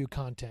have new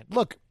content.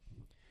 Look,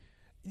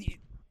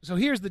 so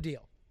here's the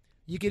deal.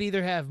 You could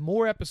either have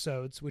more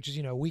episodes, which is,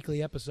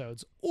 weekly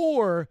episodes,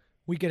 or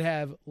we could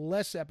have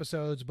less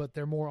episodes, but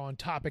they're more on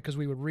topic because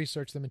we would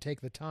research them and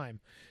take the time.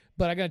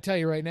 But I got to tell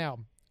you right now,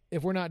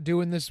 if we're not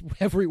doing this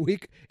every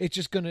week, it's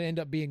just going to end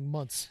up being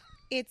months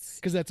It's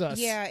because that's us.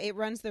 yeah, it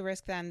runs the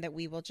risk then that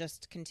we will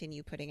just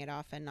continue putting it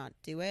off and not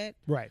do it.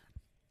 Right.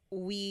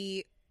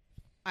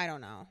 I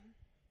don't know.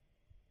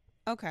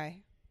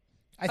 Okay.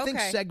 I think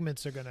Okay.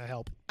 segments are going to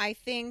help. I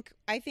think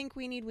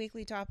we need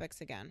weekly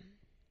topics again.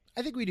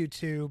 I think we do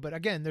too, but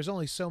again, there's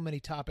only so many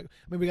topics.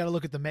 I mean, we got to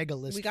look at the mega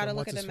list. We got to from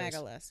look at the What's-His-Face.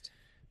 mega list.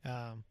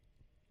 Um,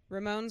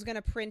 Ramon's going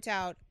to print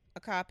out a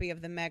copy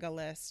of the mega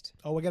list.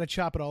 oh, we got to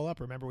chop it all up.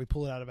 Remember, we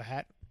pull it out of a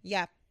hat.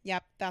 Yep,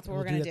 that's what We'll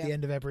we're going do to it at the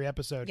end of every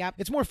episode. Yep.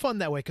 It's more fun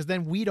that way because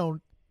then we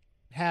don't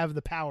have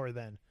the power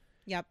then.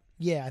 Yep,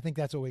 Yeah, I think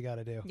that's what we got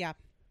to do. yep,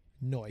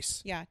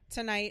 Nice. yeah.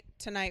 Tonight,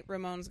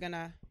 Ramon's going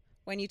to,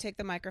 when you take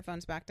the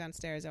microphones back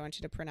downstairs, I want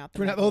you to print out the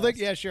Print out mega the whole thing?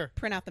 list. Yeah, sure.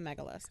 Print out the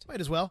mega list. Might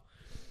as well.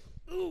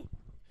 Ooh.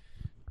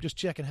 Just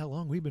checking how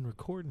long we've been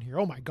recording here.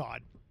 Oh, my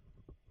God.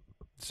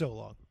 So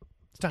long.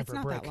 It's time It's for a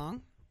not break. that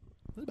long.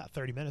 It's about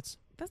 30 minutes.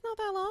 That's not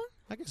that long.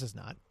 I guess it's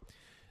not.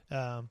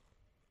 All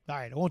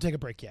right, I won't take a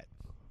break yet.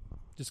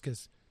 Just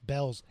because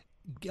Belle's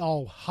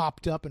all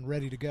hopped up and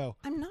ready to go.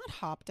 I'm not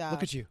hopped up.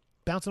 Look at you,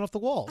 bouncing off the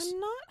walls. I'm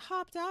not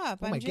hopped up.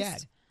 Oh, I'm my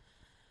just,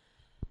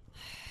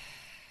 God.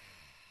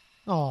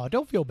 Oh,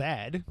 don't feel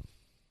bad.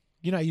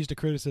 You're not used to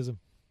criticism.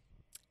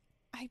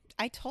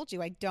 I told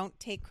you I don't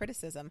take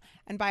criticism.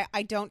 And by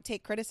I don't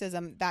take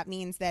criticism, that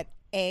means that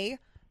A,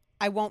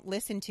 I won't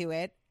listen to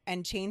it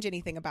and change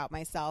anything about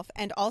myself.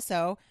 And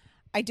also,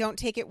 I don't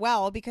take it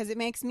well because it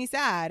makes me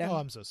sad. Oh,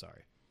 I'm so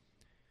sorry.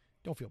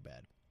 Don't feel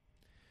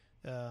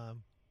bad.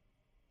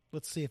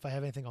 Let's see if I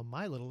have anything on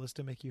my little list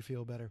to make you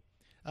feel better.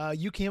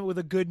 You came up with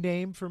a good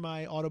name for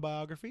my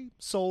autobiography,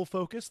 Soul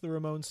Focus: The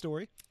Ramon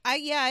Story.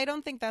 I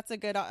don't think that's a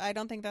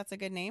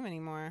good name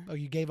anymore. Oh,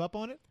 you gave up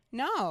on it?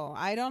 No,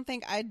 I don't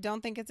think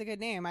it's a good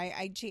name.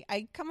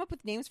 I come up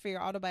with names for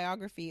your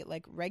autobiography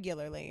like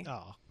regularly.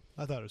 Oh,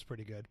 I thought it was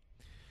pretty good.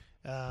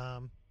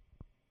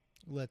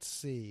 Let's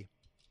see.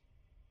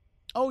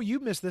 Oh, you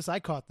missed this. I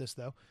caught this,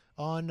 though.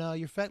 On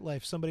your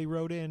FetLife, somebody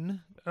wrote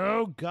in,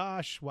 oh,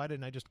 gosh, why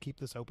didn't I just keep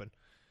this open?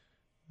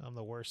 I'm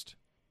the worst.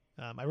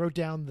 I wrote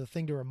down the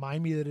thing to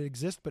remind me that it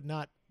exists, but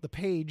not the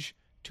page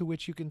to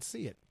which you can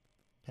see it.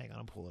 Hang on,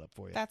 I'll pull it up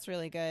for you. That's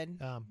really good.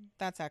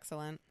 That's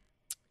excellent.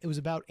 It was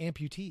about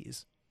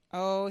amputees.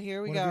 Oh,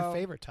 here we One go. of your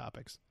favorite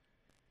topics.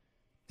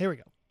 Here we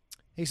go.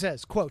 He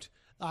says, quote,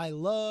 I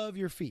love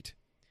your feet.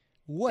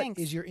 What is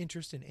Thanks. your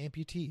interest in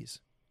amputees?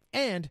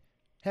 And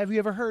have you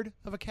ever heard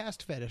of a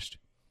cast fetish?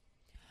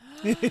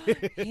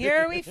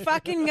 Here we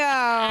fucking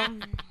go.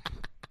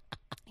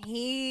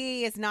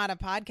 He is not a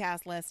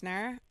podcast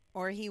listener,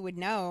 or he would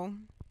know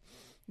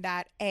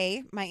that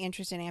my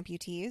interest in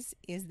amputees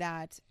is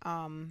that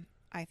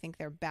I think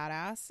they're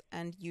badass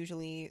and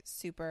usually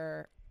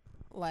super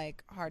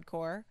like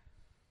hardcore,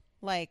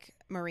 like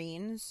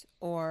Marines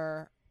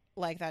or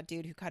like that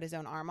dude who cut his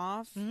own arm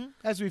off. Mm-hmm.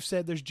 As we've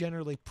said, there's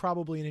generally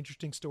probably an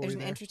interesting story. There's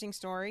an interesting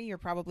story. You're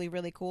probably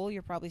really cool.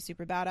 You're probably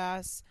super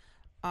badass.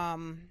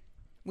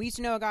 We used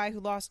to know a guy who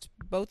lost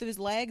both of his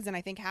legs and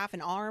I think half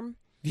an arm.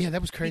 Yeah,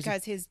 that was crazy.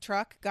 Because his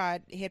truck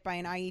got hit by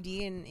an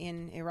IED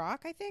in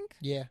Iraq, I think.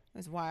 Yeah. It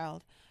was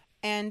wild.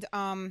 And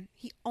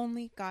he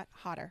only got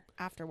hotter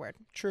afterward.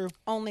 True.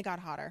 Only got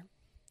hotter.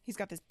 He's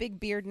got this big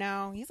beard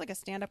now. He's like a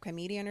stand-up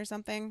comedian or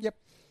something. Yep.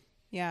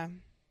 Yeah.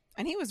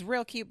 And he was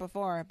real cute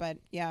before, but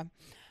yeah.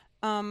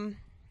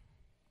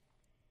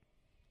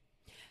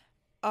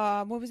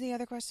 What was the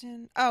other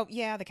question? Oh,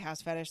 yeah, the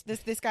cast fetish.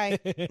 This guy.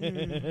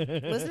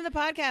 Listen to the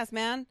podcast,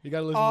 man. You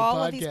got to listen all to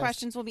the podcast. Of these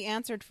questions will be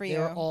answered for you.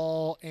 They're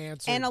all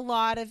answered. And a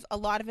lot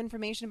of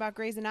information about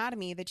Grey's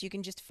Anatomy that you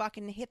can just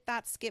fucking hit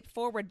that skip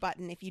forward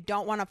button if you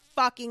don't want to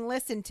fucking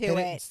listen to Hit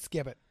it. and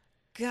skip it.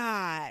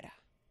 God.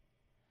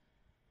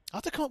 I'll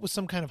have to come up with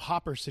some kind of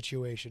hopper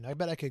situation. I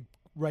bet I could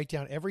write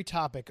down every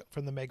topic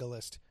from the mega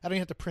list. I don't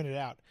even have to print it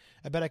out.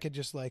 I bet I could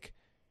just I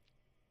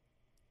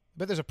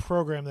bet there's a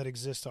program that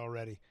exists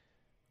already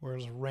where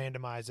it'll just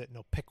randomize it and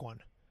it'll pick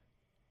one.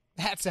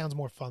 The hat sounds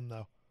more fun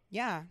though.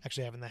 Yeah.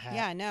 Actually having the hat.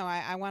 Yeah, no,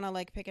 I want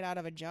to pick it out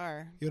of a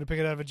jar. You want to pick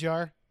it out of a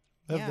jar?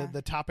 Yeah.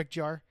 The topic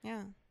jar?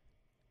 Yeah.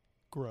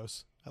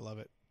 Gross. I love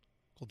it.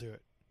 We'll do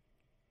it.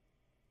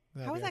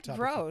 How is that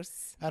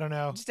gross? I don't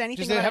know. Just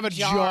anything Just about have a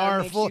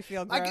jar makes full. you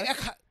feel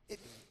gross.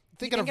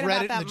 Thinking of about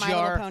Reddit that in the My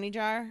jar. Little Pony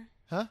jar?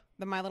 Huh?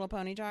 The My Little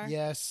Pony jar?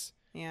 Yes.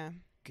 Yeah.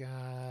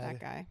 God. That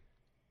guy.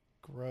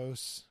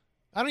 Gross.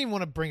 I don't even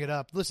want to bring it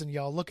up. Listen,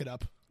 y'all, look it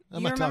up. I'm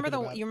You not remember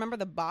talking about it. you remember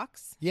the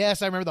box?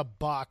 Yes, I remember the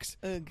box.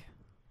 Ugh.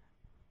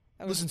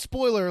 Listen,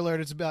 spoiler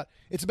alert, it's about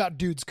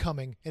dudes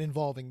coming and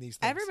involving these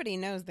things. Everybody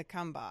knows the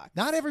cum box.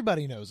 Not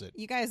everybody knows it.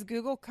 You guys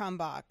Google cum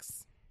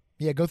box.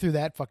 Yeah, go through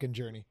that fucking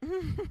journey.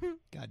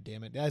 God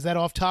damn it. Is that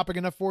off topic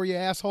enough for you,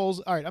 assholes?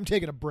 All right, I'm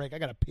taking a break. I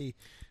gotta pee.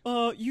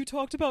 You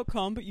talked about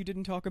cum, but you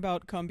didn't talk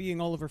about cum being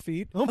all over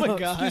feet. Oh my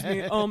God.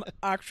 Excuse me.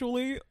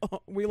 Actually,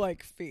 we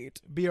like feet.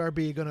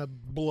 BRB gonna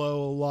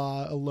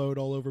blow a load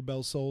all over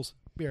Bell's souls.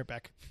 Be right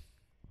back.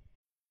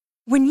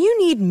 When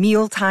you need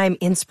mealtime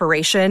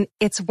inspiration,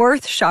 it's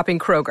worth shopping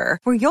Kroger,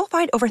 where you'll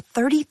find over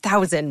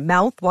 30,000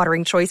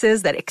 mouth-watering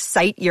choices that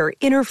excite your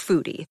inner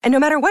foodie. And no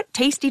matter what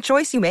tasty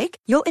choice you make,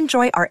 you'll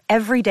enjoy our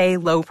everyday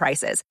low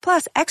prices,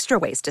 plus extra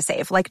ways to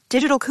save, like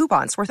digital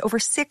coupons worth over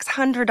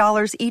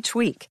 $600 each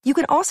week. You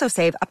can also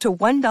save up to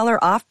 $1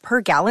 off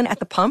per gallon at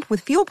the pump with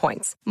fuel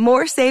points.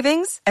 More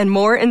savings and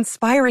more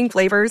inspiring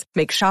flavors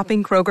make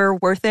shopping Kroger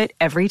worth it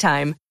every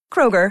time.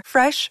 Kroger,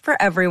 fresh for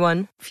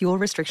everyone. Fuel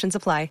restrictions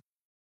apply.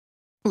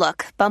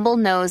 Look, Bumble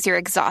knows you're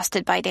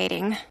exhausted by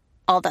dating.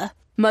 All the,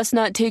 must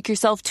not take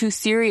yourself too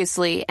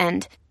seriously,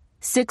 and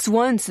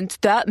 6'1" since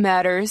that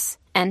matters,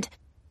 and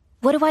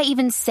what do I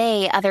even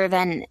say other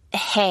than,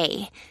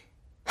 hey?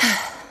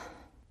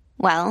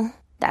 Well,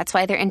 that's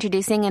why they're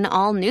introducing an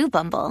all-new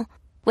Bumble,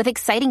 with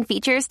exciting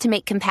features to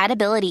make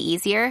compatibility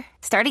easier,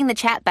 starting the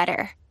chat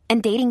better,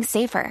 and dating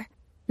safer.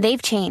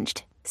 They've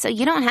changed, so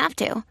you don't have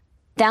to.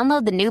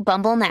 Download the new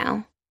Bumble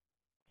now.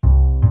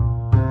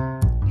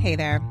 Hey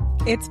there.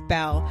 It's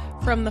Belle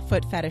from the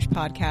Foot Fetish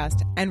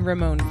Podcast and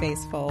Ramon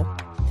Faceful.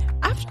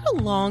 After a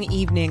long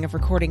evening of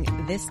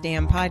recording this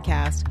damn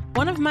podcast,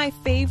 one of my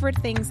favorite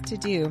things to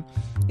do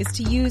is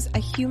to use a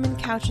human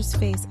couch's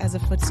face as a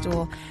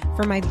footstool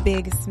for my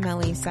big,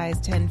 smelly size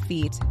 10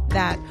 feet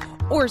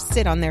or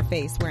sit on their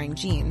face wearing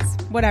jeans,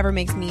 whatever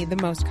makes me the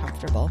most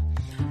comfortable.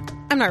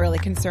 I'm not really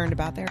concerned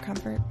about their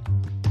comfort.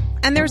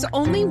 And there's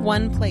only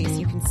one place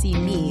you can see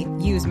me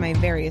use my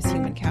various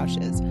human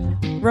couches,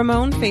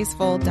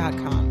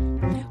 RamonFaceful.com.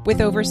 With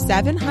over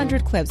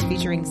 700 clips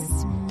featuring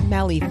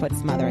smelly foot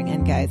smothering.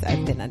 And guys,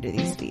 I've been under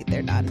these feet.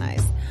 They're not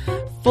nice.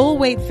 Full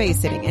weight face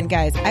sitting. And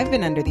guys, I've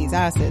been under these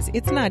asses.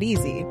 It's not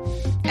easy.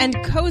 And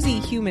cozy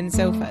human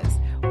sofas.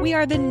 We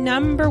are the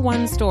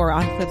 #1 store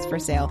on clips for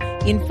sale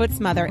in foot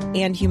smother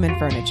and human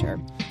furniture.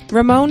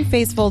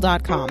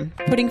 RamonFaceful.com.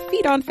 Putting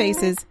feet on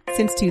faces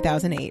since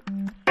 2008.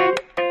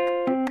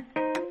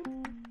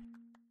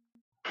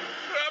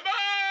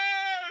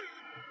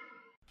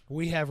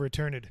 We have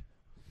returned.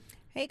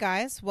 Hey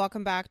guys,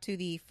 welcome back to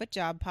the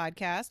Footjob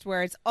podcast,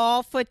 where it's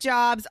all foot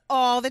jobs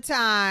all the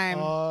time.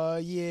 Oh,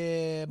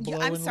 yeah.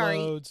 Blowing I'm sorry.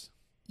 loads.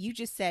 You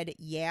just said,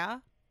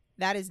 yeah?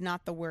 That is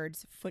not the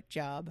words foot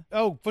job.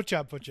 Oh, foot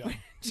job. Foot job.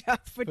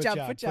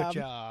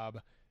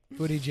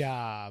 Footy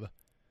job.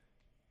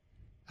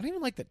 I don't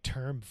even like the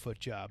term foot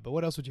job, but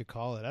what else would you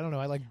call it? I don't know.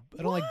 I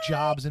don't like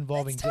jobs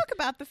involving. Let's talk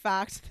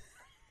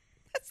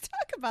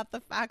about the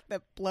fact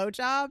that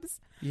blowjobs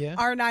Yeah.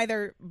 are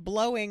neither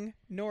blowing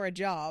nor a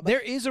job. There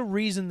is a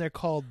reason they're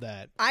called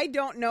that. I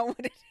don't know what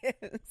it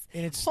is.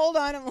 And it's Hold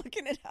on, I'm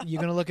looking it up.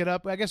 You're gonna look it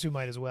up? I guess we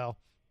might as well.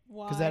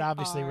 because that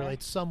obviously Why are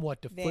relates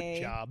somewhat to foot they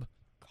job.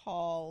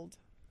 called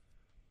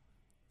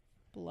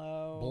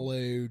blow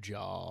Blow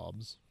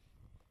jobs.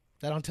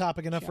 That on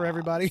topic enough for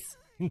everybody?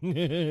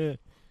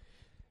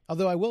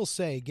 Although I will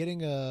say,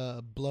 getting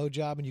a blow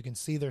job and you can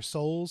see their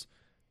soles,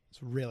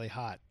 it's really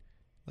hot.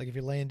 Like if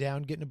you're laying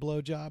down getting a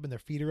blow job and their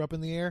feet are up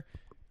in the air,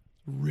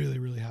 it's really,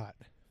 really hot.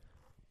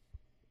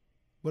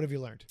 What have you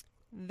learned?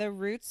 The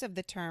roots of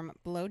the term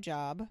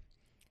blowjob,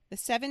 the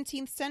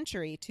 17th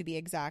century to be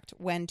exact,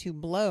 when to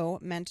blow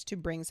meant to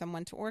bring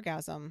someone to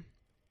orgasm.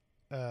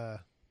 Yeah,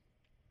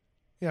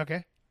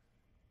 okay.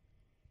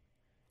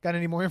 Got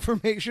any more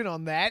information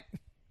on that?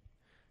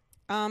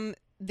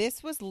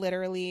 This was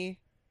literally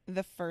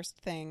the first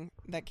thing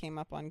that came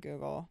up on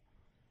Google.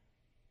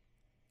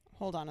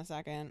 Hold on a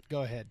second.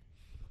 Go ahead.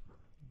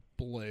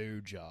 Blow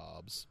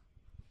jobs.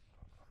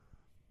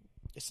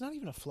 It's not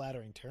even a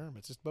flattering term.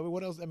 It's just, but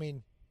what else? I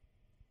mean,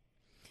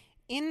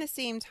 In the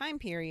same time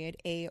period,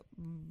 a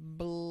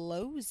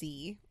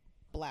blousy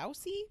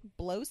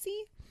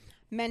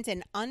meant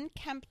an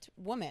unkempt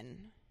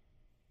woman.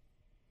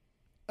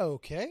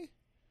 okay.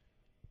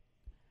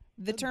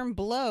 The term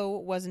blow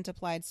wasn't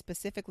applied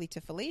specifically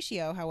to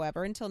fellatio,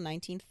 however, until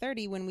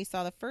 1930 when we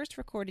saw the first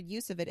recorded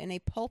use of it in a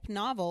pulp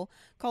novel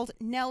called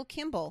Nell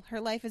Kimball, Her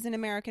Life as an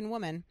American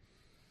Woman.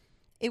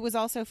 It was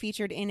also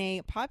featured in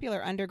a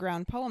popular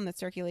underground poem that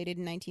circulated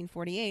in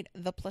 1948,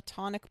 The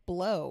Platonic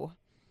Blow,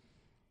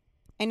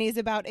 and is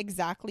about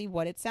exactly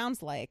what it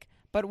sounds like.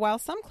 But while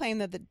some claim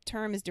that the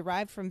term is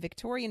derived from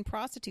Victorian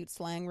prostitute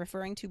slang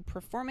referring to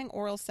performing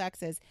oral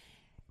sex as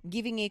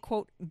giving a,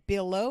 quote,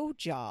 below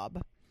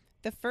job,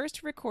 the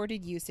first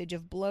recorded usage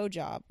of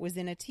blowjob was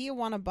in a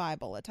Tijuana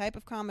Bible, a type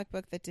of comic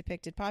book that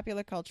depicted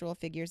popular cultural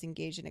figures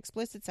engaged in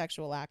explicit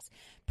sexual acts,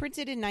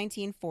 printed in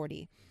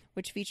 1940,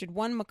 which featured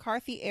one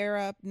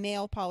McCarthy-era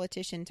male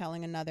politician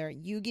telling another,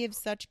 "You give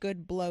such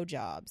good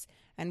blowjobs."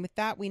 And with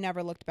that, we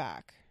never looked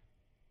back.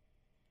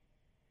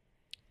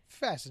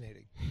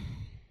 Fascinating.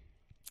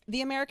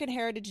 The American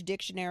Heritage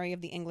Dictionary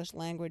of the English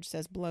Language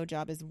says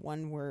blowjob is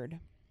one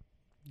word.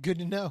 Good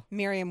to know.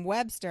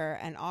 Merriam-Webster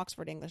and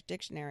Oxford English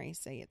Dictionary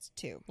say it's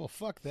two. Well,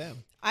 fuck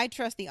them. I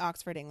trust the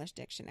Oxford English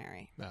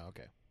Dictionary. Oh,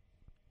 okay.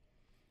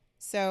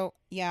 So,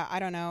 yeah, I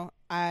don't know.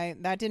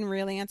 That didn't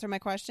really answer my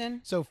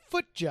question. So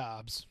foot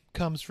jobs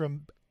comes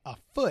from a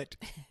foot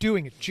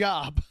doing a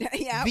job.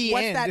 Yeah, The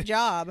what's end. that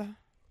job?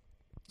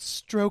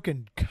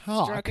 Stroking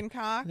cock. Stroking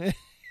cock?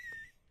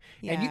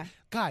 Yeah. And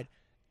God,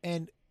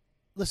 and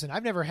listen,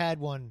 I've never had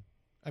one.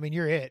 I mean,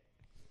 you're it.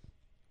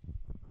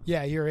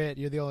 Yeah, you're it.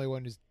 You're the only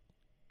one who's.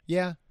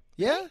 Yeah.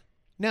 Yeah?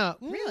 No.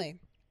 Really?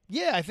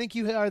 Yeah, I think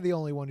you are the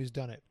only one who's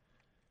done it.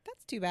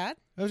 That's too bad.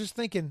 I was just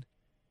thinking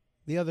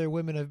the other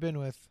women I've been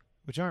with,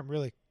 which aren't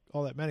really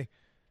all that many.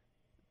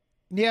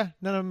 Yeah,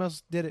 none of them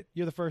else did it.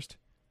 You're the first.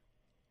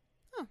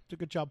 Oh. It's a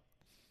good job.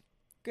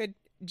 Good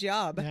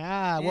job.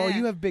 Well, Yeah.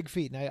 you have big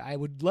feet, and I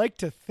would like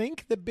to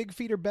think that big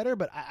feet are better,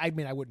 but I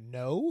mean, I wouldn't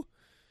know.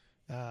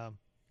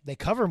 They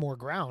cover more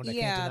ground. I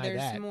Yeah, can't deny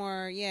there's that.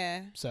 more,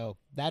 yeah. So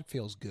that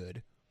feels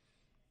good.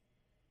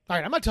 All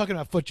right, I'm not talking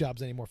about foot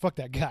jobs anymore. Fuck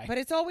that guy. But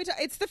it's all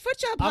it's the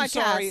Footjob podcast. I'm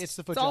sorry, it's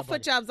the Footjob all podcast.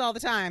 foot jobs all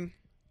the time.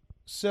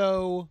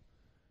 So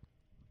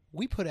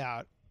we put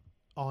out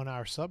on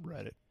our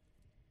subreddit,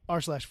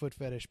 r/foot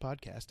fetish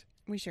podcast.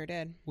 We sure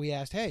did. We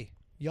asked, hey,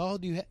 y'all,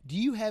 do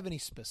you have any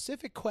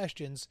specific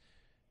questions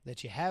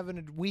that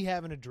we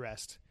haven't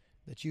addressed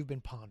that you've been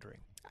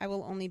pondering? I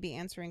will only be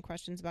answering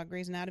questions about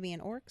Grey's Anatomy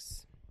and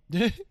orcs.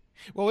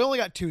 Well, we only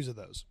got 2 of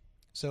those,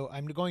 so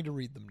I'm going to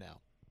read them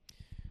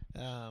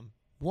now.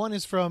 One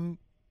is from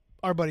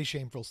our buddy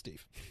Shameful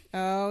Steve.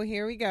 Oh,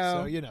 here we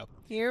go. So, you know.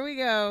 Here we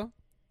go.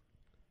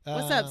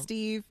 What's up,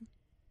 Steve?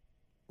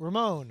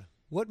 Ramon,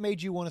 what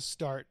made you want to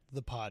start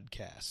the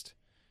podcast?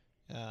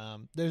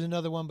 There's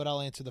another one, but I'll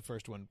answer the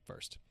first one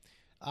first.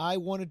 I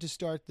wanted to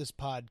start this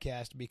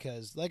podcast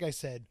because, like I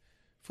said,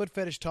 Foot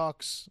Fetish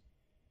Talks,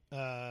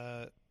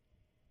 I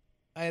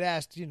had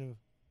asked,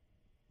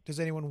 does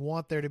anyone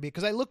want there to be?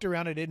 Because I looked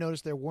around, I did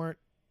notice there weren't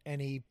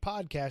any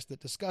podcasts that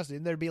discussed it.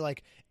 And there'd be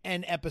like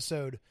an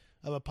episode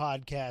of a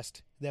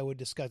podcast that would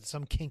discuss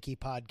some kinky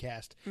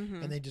podcast,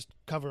 and they just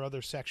cover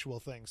other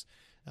sexual things.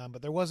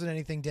 But there wasn't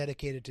anything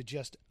dedicated to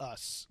just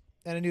us.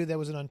 And I knew there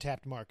was an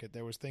untapped market.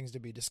 There was things to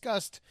be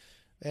discussed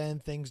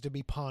and things to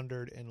be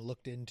pondered and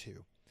looked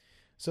into.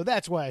 So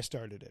that's why I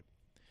started it.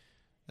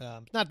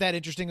 Not that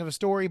interesting of a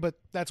story, but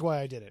that's why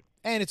I did it.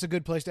 And it's a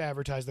good place to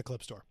advertise the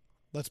clip store.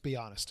 Let's be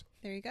honest.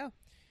 There you go.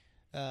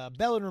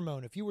 Bell and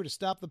Ramon, if you were to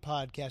stop the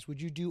podcast,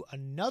 would you do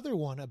another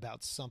one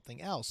about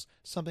something else?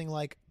 Something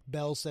like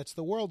Bell Sets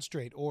the World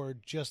Straight, or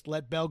just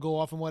let Bell go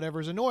off on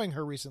whatever's annoying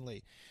her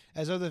recently?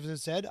 As others have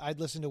said, I'd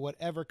listen to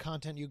whatever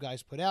content you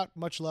guys put out.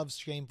 Much love,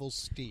 Shameful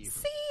Steve.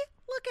 See?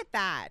 Look at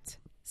that.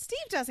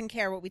 Steve doesn't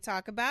care what we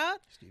talk about.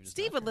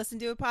 Steve would listen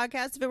to a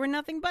podcast if it were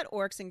nothing but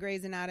orcs and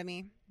Grey's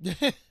Anatomy.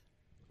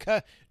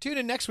 Tune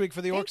in next week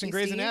for the Thank Orcs and you,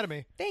 Grey's Steve.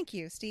 Anatomy. Thank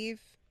you,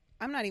 Steve.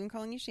 I'm not even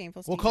calling you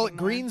Shameful Steve We'll call it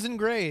anymore. Greens and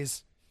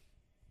Greys.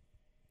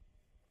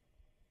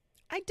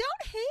 I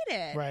don't hate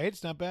it. Right?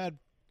 It's not bad.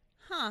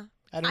 Huh.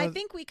 I don't know. I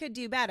think we could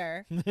do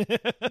better,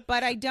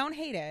 but I don't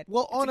hate it.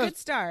 Well, it's a good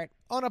start.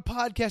 On a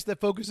podcast that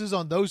focuses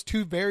on those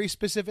two very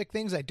specific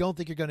things, I don't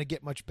think you're going to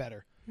get much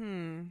better.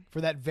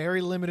 For that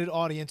very limited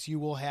audience you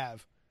will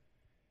have.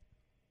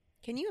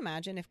 Can you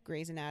imagine if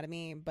Grey's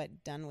Anatomy,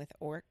 but done with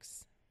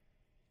orcs?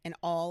 An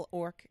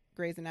all-orc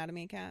Grey's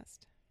Anatomy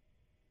cast?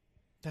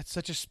 That's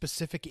such a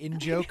specific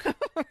in-joke.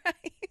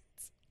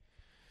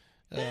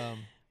 Right.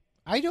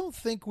 I don't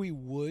think we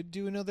would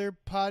do another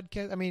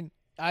podcast. I mean,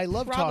 I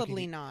love talking.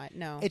 Probably not,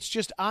 no. It's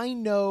just I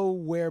know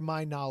where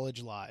my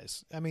knowledge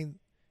lies. I mean,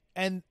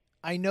 and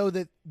I know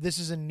that this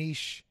is a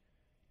niche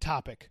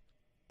topic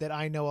that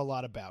I know a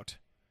lot about.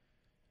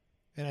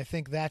 And I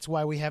think that's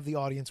why we have the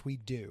audience we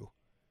do.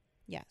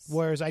 Yes.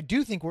 Whereas I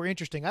do think we're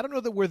interesting. I don't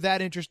know that we're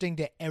that interesting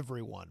to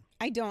everyone.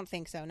 I don't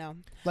think so, no.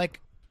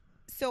 Like,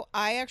 so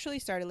I actually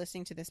started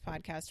listening to this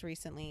podcast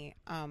recently,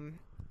 and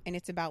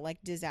it's about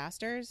like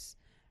disasters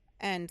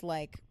and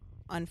like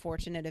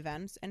unfortunate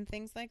events and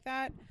things like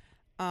that.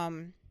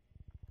 And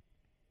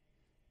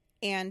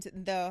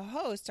the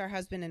hosts are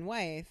husband and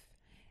wife.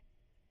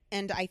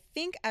 And I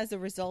think as a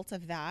result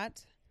of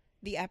that,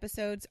 the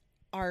episodes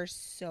are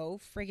so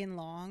friggin'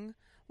 long,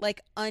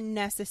 like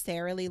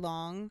unnecessarily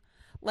long.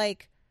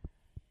 Like,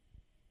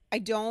 I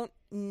don't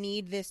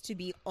need this to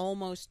be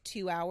almost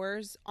 2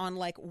 hours on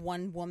like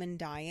one woman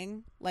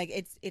dying. Like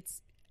it's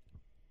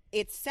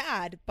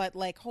sad, but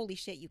like, holy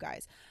shit, you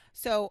guys.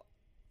 So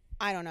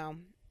I don't know.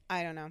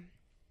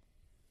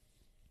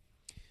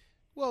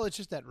 well, it's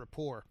just that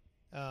rapport.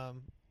 I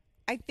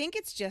think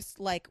it's just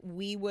like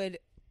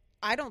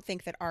I don't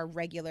think that our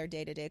regular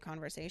day-to-day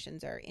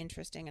conversations are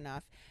interesting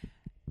enough.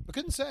 I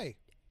couldn't say.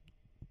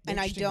 And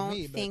I Interesting to don't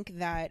me, but- think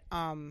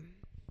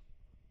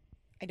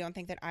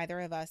that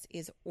either of us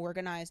is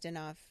organized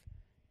enough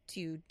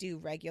to do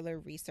regular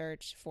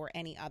research for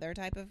any other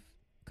type of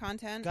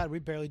content. God, we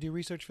barely do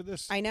research for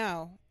this. I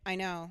know.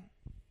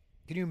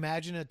 Can you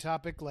imagine a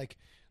topic like,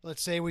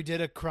 let's say we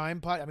did a crime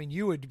pod? I mean,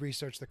 you would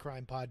research the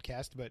crime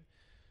podcast, but,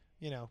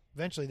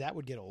 eventually that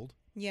would get old.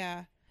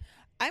 Yeah.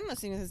 I'm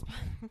listening to this.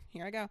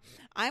 Here I go.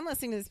 I'm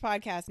listening to this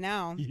podcast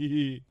now.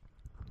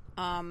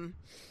 And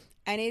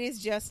it is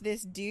just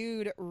this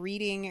dude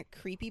reading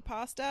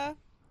creepypasta.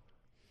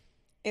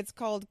 It's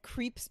called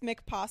Creeps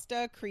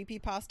McPasta,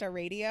 Creepypasta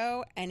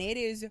Radio, and it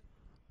is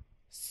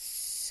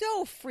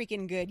so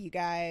freaking good, you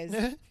guys.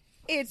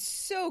 It's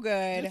so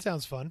good. That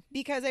sounds fun.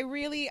 Because I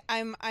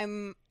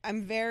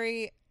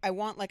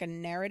want like a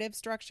narrative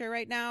structure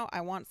right now.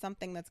 I want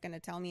something that's going to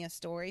tell me a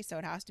story, so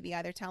it has to be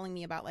either telling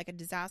me about like a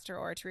disaster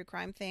or a true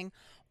crime thing,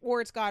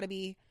 or it's got to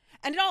be,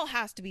 and it all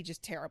has to be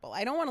just terrible.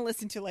 I don't want to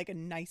listen to like a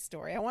nice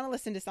story. I want to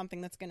listen to something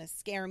that's going to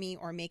scare me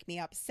or make me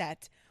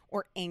upset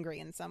or angry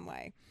in some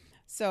way.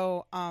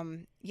 So,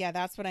 yeah,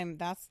 that's what I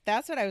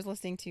was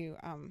listening to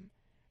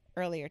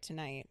earlier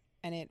tonight,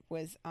 and it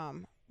was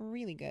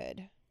really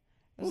good.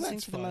 I was listening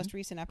to the most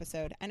recent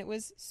episode, and it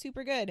was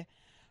super good.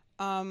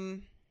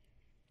 That's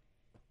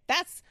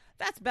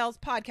Belle's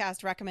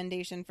podcast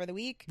recommendation for the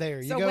week.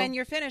 There you go. go. So when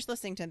you're finished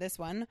listening to this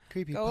one,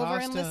 go over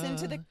and listen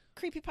to the Creepypasta.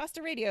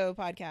 Creepypasta Radio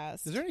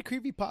podcast. Is there any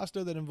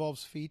creepypasta that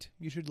involves feet?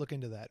 You should look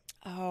into that.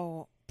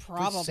 Oh,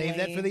 probably. Save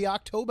that for the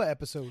October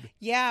episode.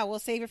 Yeah, we'll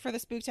save it for the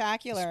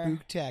Spooktacular.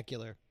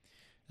 Spooktacular.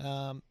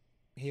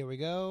 Here we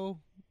go.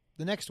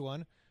 The next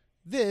one.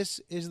 This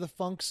is the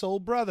Funk Soul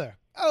Brother.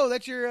 Oh,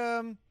 that's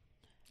your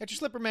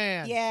Slipper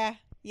Man.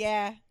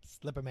 Yeah.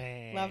 Slipper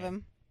Man. Love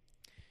him.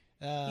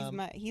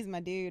 He's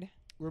my dude.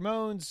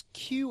 Ramon's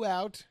cue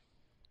out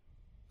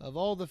of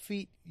all the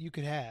feet you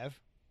could have.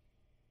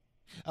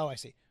 Oh, I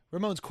see.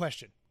 Ramon's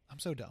question. I'm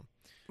so dumb.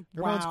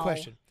 Ramon's Wow.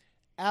 question.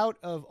 Out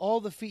of all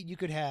the feet you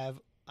could have,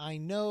 I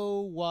know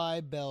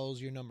why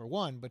Belle's your number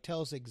one, but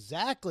tell us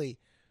exactly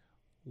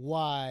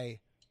why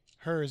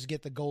hers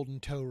get the golden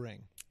toe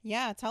ring.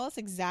 Yeah, tell us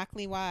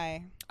exactly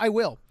why. I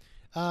will.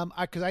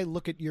 Because I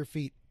look at your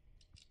feet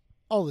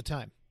all the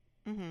time.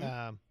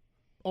 Mm-hmm.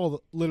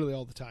 Literally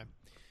all the time.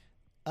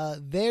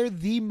 They're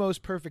the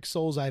most perfect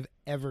soles I've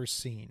ever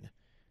seen.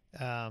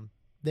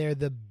 They're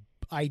the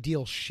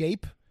ideal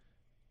shape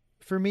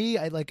for me.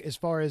 I like, as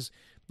far as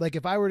like,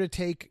 if I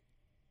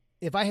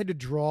had to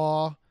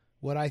draw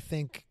what I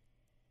think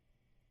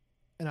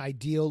an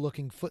ideal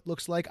looking foot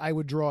looks like, I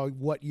would draw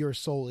what your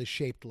sole is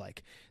shaped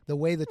like. The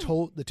way the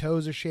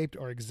toes are shaped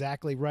are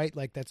exactly right.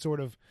 Like that sort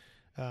of,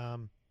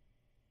 the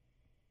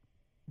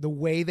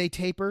way they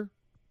taper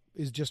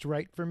is just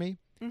right for me.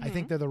 I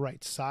think they're the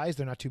right size.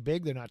 They're not too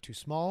big. They're not too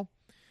small.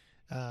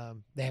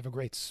 They have a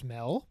great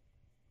smell.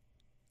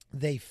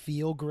 They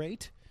feel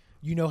great.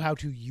 You know how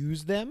to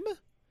use them,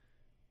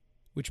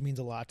 which means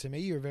a lot to me.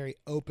 You're very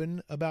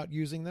open about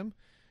using them.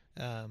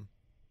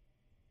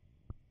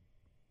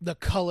 The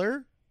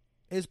color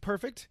is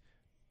perfect.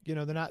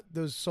 They're not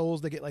those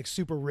soles that get like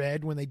super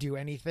red when they do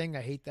anything.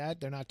 I hate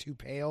that. They're not too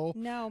pale.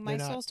 No, my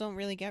soles don't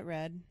really get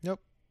red. Nope.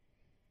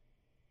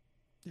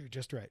 They're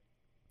just right.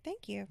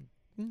 Thank you.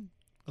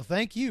 Well,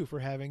 thank you for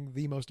having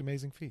the most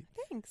amazing feet.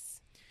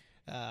 Thanks.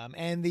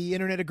 And the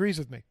internet agrees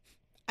with me.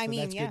 I So mean,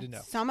 that's yeah, good to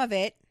know. some of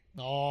it.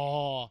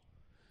 Oh.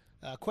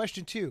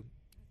 Question 2.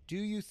 Do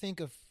you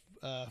think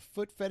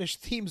foot fetish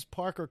themes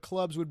park or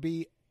clubs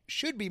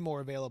should be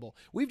more available?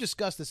 We've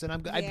discussed this, and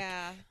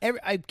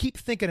I keep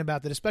thinking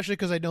about that, especially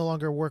because I no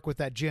longer work with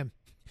that gym.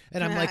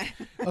 And I'm like,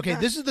 okay,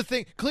 this is the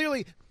thing.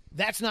 Clearly,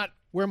 that's not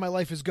where my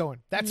life is going.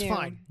 That's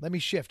fine. Let me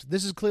shift.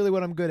 This is clearly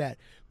what I'm good at.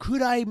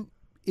 Could I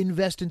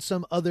invest in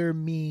some other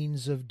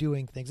means of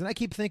doing things? And I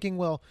keep thinking,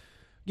 well,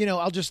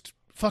 I'll just,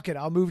 fuck it.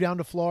 I'll move down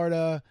to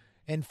Florida,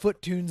 and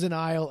Foot Tunes and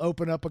I'll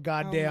open up a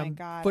goddamn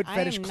foot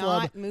fetish club. I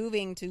am not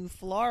moving to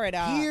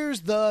Florida.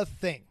 Here's the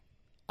thing.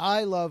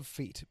 I love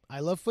feet. I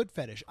love foot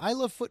fetish. I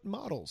love foot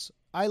models.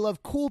 I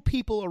love cool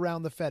people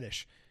around the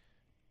fetish.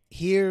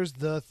 Here's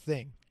the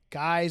thing.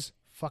 Guys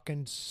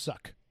fucking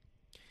suck.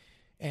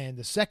 And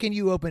the second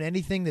you open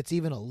anything that's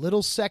even a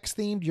little sex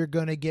themed, you're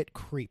going to get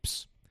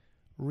creeps.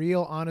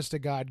 Real honest to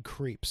God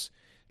creeps.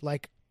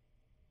 Like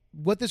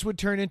what this would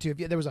turn into if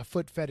there was a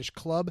foot fetish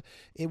club,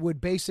 it would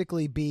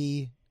basically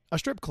be a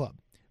strip club,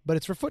 but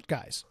it's for foot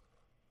guys.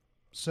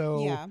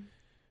 So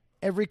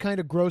every kind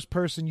of gross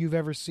person you've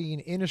ever seen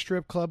in a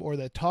strip club or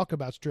that talk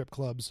about strip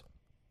clubs,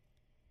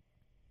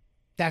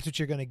 that's what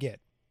you're going to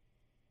get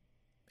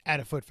at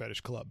a foot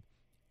fetish club.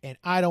 And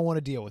I don't want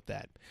to deal with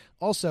that.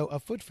 Also, a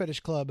foot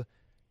fetish club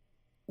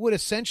would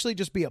essentially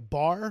just be a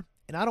bar,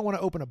 and I don't want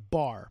to open a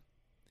bar,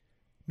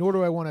 nor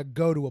do I want to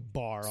go to a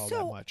bar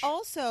that much.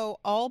 Also,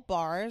 all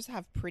bars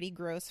have pretty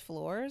gross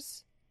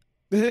floors,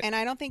 and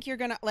I don't think you're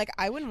going to,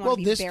 I wouldn't want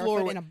to be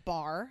barefoot in a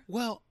bar.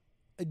 Well,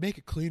 I'd make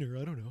it cleaner.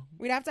 I don't know.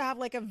 We'd have to have,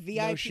 a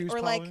VIP,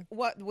 or,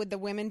 what, would the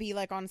women be,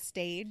 on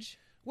stage?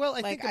 Well,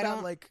 I think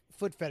about,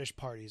 foot fetish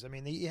parties. I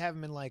mean, you have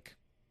them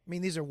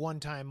in, these are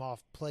one-time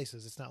off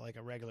places. It's not like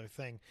a regular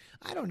thing.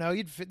 I don't know.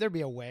 There'd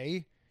be a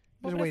way.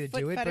 There's a way to do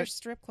it. What would a foot fetish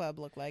strip club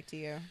look like to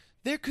you?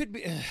 There could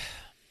be.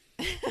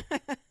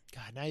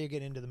 God, now you're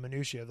getting into the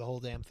minutiae of the whole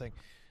damn thing.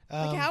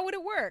 How would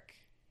it work?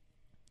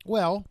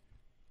 Well,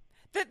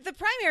 the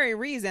primary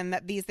reason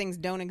that these things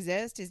don't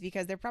exist is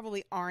because there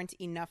probably aren't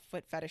enough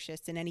foot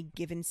fetishists in any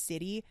given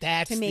city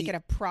to make it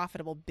a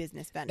profitable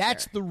business venture.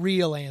 That's the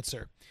real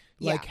answer.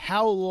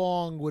 How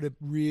long would it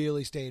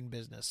really stay in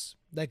business?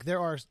 There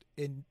are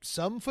in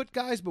some foot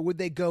guys, but would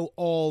they go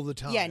all the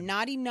time? Yeah,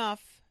 not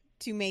enough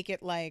to make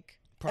it profitable.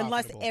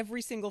 Unless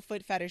every single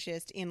foot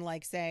fetishist in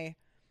say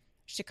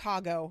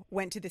Chicago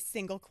went to the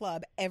single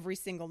club every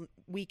single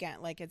weekend.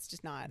 It's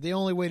just not. The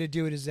only way to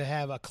do it is to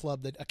have a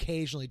club that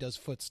occasionally does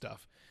foot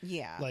stuff.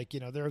 Yeah.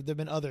 There have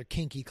been other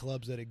kinky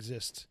clubs that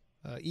exist,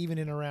 even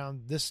in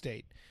around this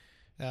state.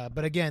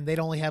 But again, they'd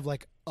only have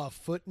a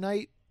foot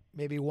night,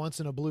 maybe once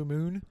in a blue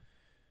moon.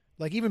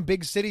 Even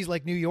big cities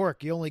like New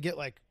York, you only get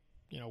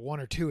 1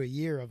 or 2 a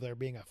year of there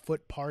being a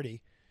foot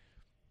party.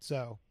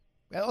 So,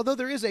 although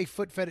there is a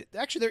foot fetish,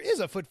 actually there is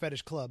a foot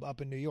fetish club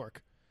up in New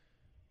York.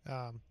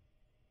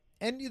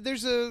 And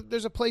there's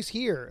a place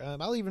here.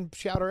 I'll even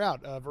shout her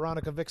out,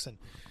 Veronica Vixen.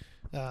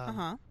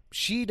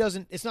 She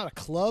doesn't. It's not a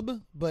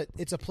club, but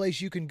it's a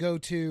place you can go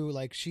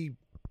to. She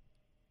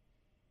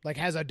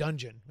has a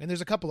dungeon, and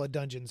there's a couple of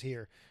dungeons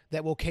here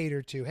that will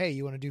cater to. Hey,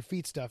 you want to do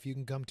feet stuff? You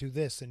can come to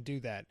this and do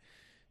that.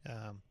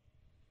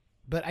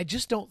 But I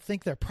just don't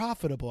think they're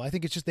profitable. I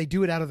think it's just they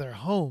do it out of their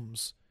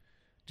homes,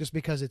 just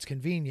because it's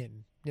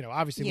convenient.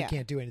 Obviously we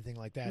can't do anything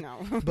like that.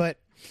 No. But.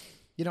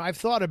 I've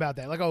thought about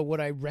that. Would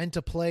I rent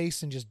a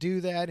place and just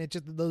do that? It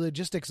just the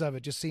logistics of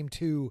it just seem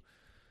too.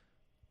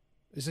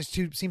 It just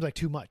seems like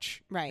too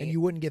much, right? And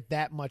you wouldn't get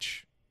that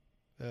much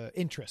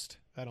interest.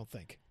 I don't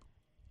think.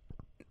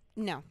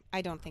 No,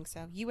 I don't think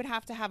so. You would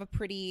have to have a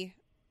pretty,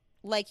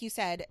 like you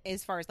said,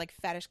 as far as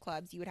fetish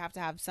clubs, you would have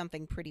to have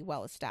something pretty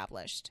well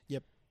established.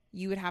 Yep.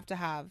 You would have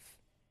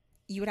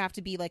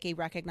to be a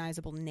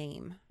recognizable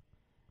name.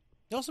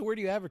 Also, where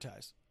do you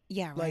advertise?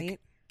 Yeah, right.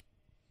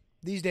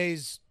 These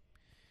days.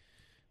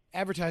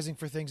 Advertising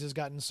for things has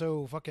gotten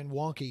so fucking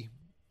wonky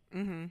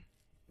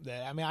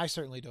that I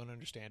certainly don't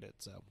understand it.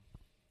 So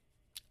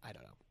I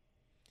don't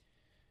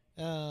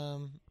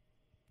know.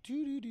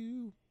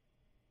 You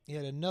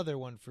had another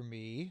one for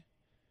me.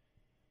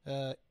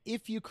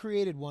 If you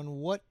created one,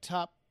 what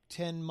top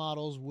 10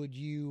 models would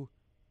you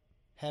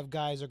have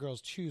guys or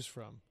girls choose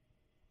from?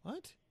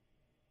 What?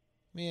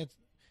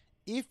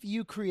 If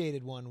you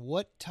created one,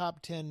 what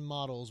top 10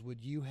 models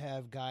would you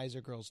have guys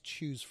or girls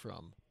choose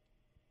from?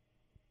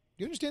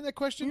 Do you understand that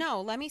question?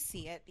 No, let me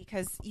see it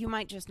because you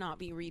might just not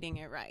be reading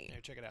it right. Here,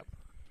 check it out.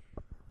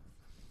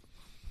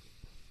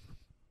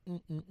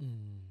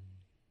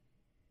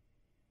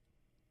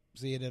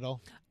 See it at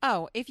all?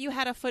 Oh, if you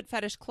had a foot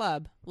fetish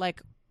club,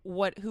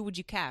 who would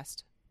you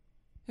cast?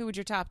 Who would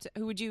your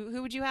who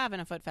would you have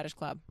in a foot fetish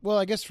club? Well,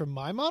 I guess from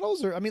my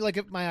models, or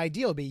if my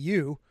ideal would be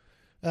you,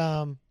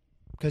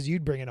 because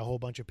you'd bring in a whole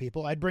bunch of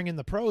people. I'd bring in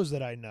the pros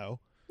that I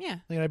know. Yeah.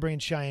 I'd bring in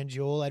Cheyenne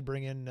Jewel. I'd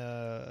bring in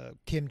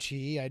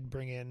Kimchi. I'd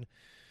bring in,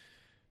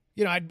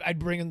 I'd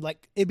bring in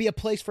it'd be a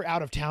place for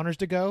out of towners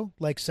to go,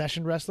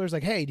 session wrestlers.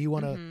 Hey, do you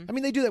want to?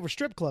 They do that with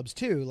strip clubs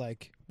too.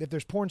 If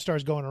there's porn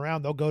stars going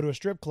around, they'll go to a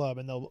strip club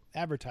and they'll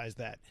advertise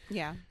that.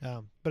 Yeah.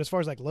 But as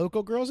far as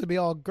local girls, it'd be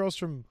all girls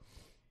from,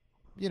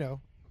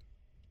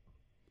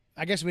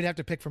 I guess we'd have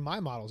to pick from my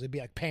models. It'd be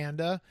like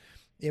Panda.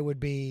 It would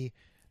be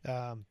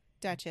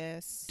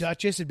Duchess.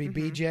 It'd be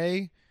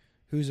BJ,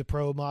 who's a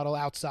pro model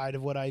outside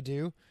of what I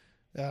do.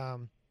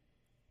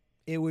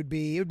 It would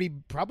be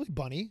probably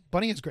Bunny.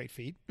 Bunny has great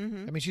feet.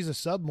 Mm-hmm. I mean, she's a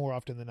sub more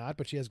often than not,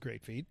 but she has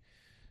great feet.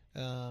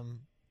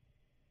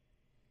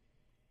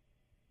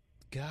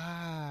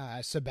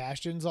 God,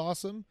 Sebastian's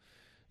awesome.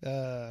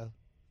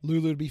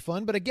 Lulu would be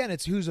fun, but again,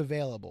 it's who's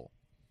available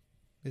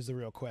is the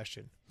real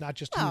question, not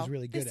just who's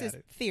really good at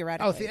it.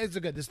 Theoretical. Oh, it's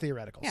good. This is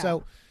theoretical. Yeah.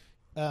 So,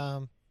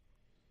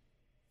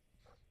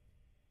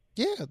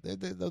 yeah,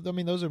 I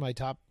mean, those are my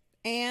top.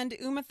 And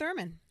Uma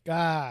Thurman.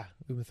 Uma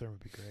Thurman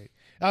would be great.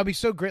 It would be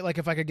so great, like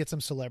if I could get some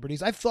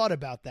celebrities. I've thought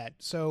about that.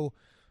 So,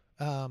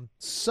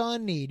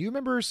 Sunny, do you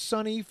remember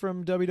Sunny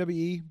from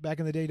WWE back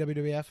in the day,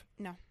 WWF?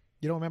 No.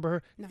 You don't remember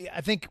her? No.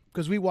 I think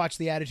because we watched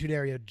the Attitude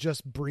Era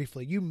just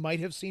briefly. You might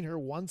have seen her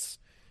once,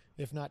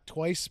 if not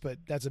twice, but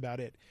that's about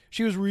it.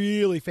 She was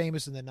really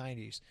famous in the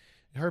 90s.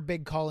 Her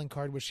big calling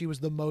card was she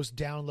was the most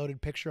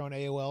downloaded picture on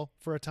AOL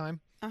for a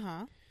time.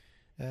 Uh-huh.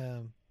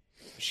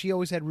 She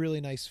always had really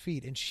nice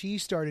feet, and she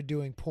started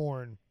doing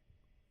porn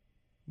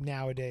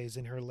nowadays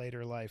in her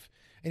later life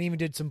and even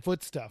did some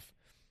foot stuff.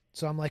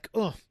 So I'm like,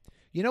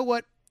 you know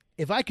what?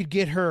 If I could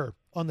get her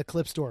on the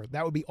clip store,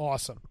 that would be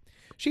awesome.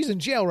 She's in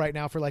jail right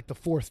now for like the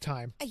 4th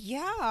time.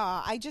 Yeah,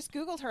 I just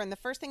Googled her, and the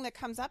first thing that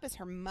comes up is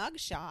her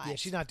mugshot. Yeah,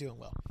 she's not doing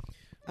well.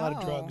 A lot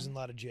of drugs and a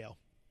lot of jail.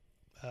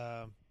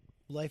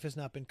 Life has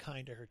not been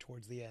kind to her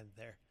towards the end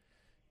there.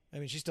 I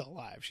mean, she's still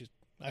alive.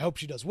 I hope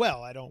she does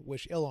well. I don't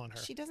wish ill on her.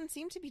 She doesn't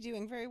seem to be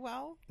doing very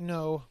well.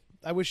 No,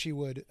 I wish she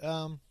would.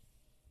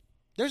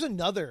 There's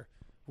another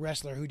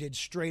wrestler who did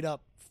straight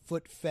up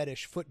foot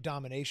fetish, foot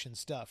domination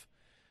stuff.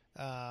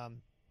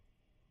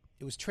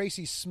 It was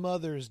Tracy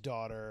Smothers'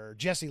 daughter,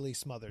 Jessie Lee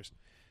Smothers,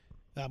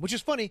 which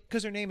is funny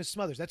because her name is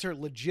Smothers. That's her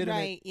legitimate.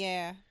 Right,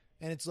 yeah.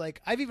 And it's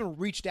like, I've even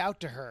reached out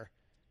to her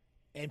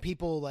and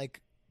people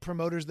like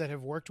promoters that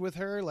have worked with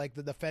her, like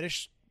the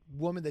fetish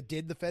woman that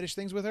did the fetish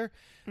things with her,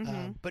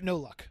 but no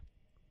luck.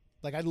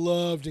 Like, I'd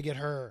love to get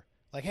her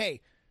like,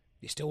 hey,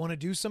 you still want to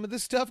do some of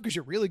this stuff? Because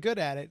you're really good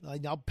at it.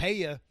 Like, I'll pay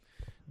you.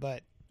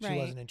 But she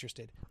wasn't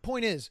interested.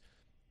 Point is,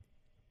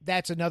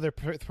 that's another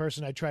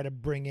person I try to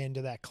bring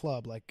into that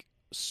club, like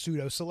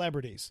pseudo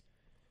celebrities.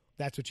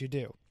 That's what you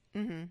do.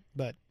 Mm-hmm.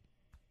 But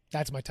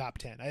that's my top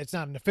 10. It's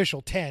not an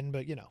official 10,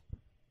 but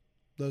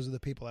those are the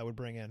people I would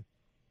bring in.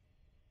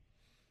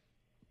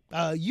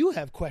 You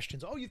have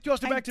questions. Oh, you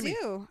tossed it back to me.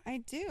 I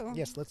do.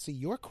 Yes, let's see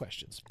your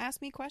questions.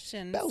 Ask me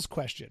questions. Belle's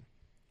question.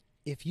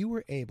 If you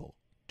were able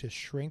to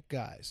shrink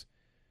guys,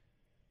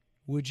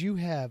 would you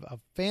have a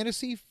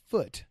fantasy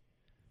foot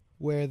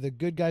where the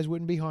good guys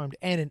wouldn't be harmed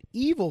and an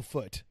evil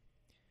foot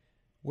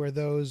where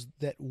those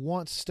that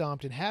want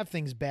stomped and have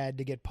things bad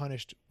to get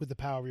punished with the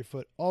power of your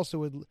foot also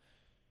would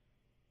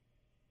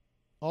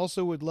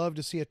love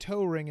to see a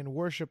toe ring and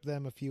worship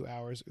them a few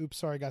hours? Oops,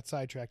 sorry, got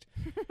sidetracked.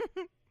 I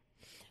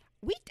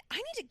need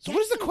to get So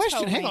what is the some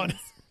question? toe Hang on.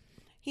 rings.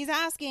 He's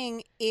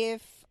asking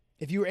if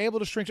you were able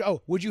to shrink...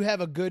 Oh, would you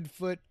have a good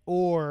foot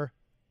or...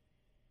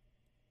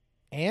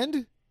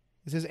 And?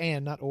 It says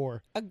and, not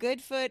or. a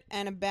good foot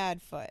and a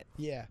bad foot.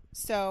 Yeah.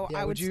 So Yeah,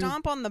 I would would you-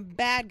 stomp on the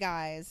bad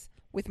guys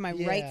with my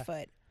Yeah. right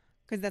foot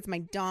because that's my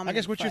dominant I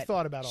guess what's your foot.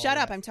 thought about all Shut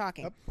of up, that? I'm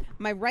talking. Oh.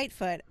 My right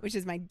foot, which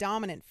is my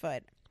dominant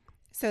foot,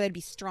 so they'd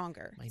be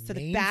stronger. My So the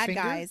main bad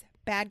finger?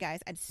 guys,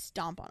 I'd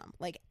stomp on them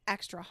like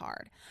extra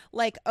hard.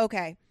 Like,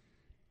 okay,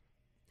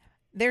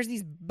 there's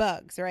these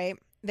bugs, right?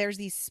 There's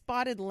these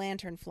spotted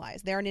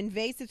lanternflies. They're an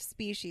invasive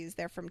species.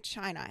 They're from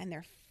China, and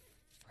they're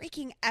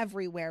freaking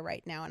everywhere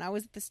right now. And I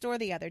was at the store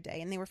the other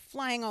day, and they were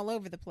flying all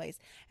over the place.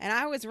 And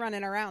I was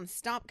running around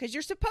stomp because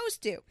you're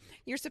supposed to.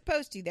 You're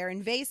supposed to. They're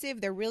invasive.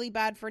 They're really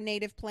bad for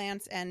native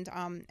plants and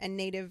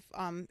native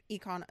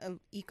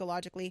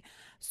ecologically.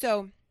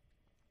 So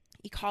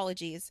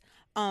ecologies.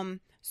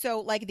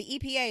 So like the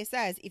EPA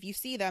says, if you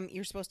see them,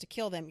 you're supposed to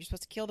kill them. You're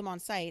supposed to kill them on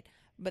site.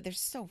 But there's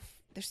so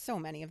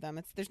many of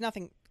them. There's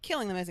nothing.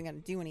 Killing them isn't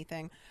going to do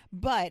anything.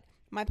 But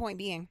my point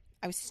being,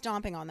 I was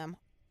stomping on them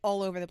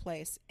all over the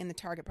place in the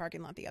Target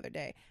parking lot the other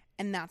day,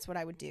 and that's what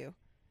I would do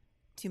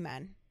to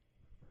men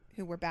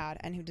who were bad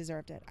and who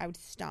deserved it. I would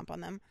stomp on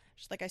them,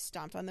 just like I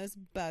stomped on those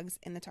bugs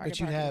in the Target But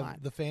you'd parking have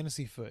lot. the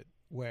fantasy foot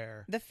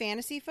where... The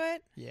fantasy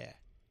foot, Yeah.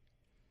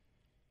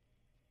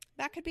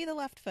 that could be the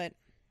left foot.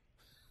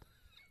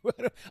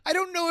 I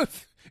don't know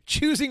if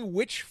choosing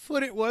which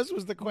foot it was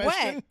the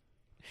question.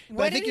 But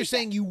What I did think he you're say?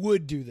 saying you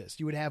would do this.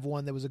 You would have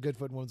one that was a good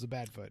foot and one was a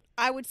bad foot.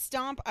 I would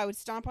stomp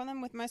on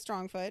them with my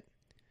strong foot.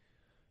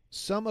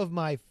 Some of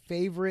my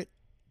favorite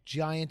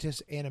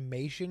giantess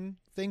animation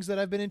things that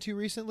I've been into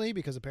recently,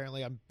 because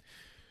apparently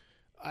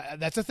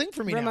that's a thing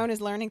for me Ramon now. is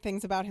learning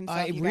things about himself.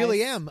 I you really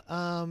guys.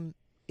 am.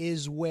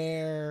 Is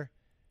where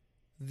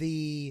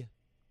the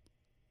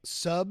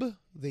sub,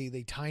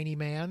 the tiny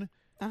man,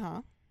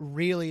 Uh-huh.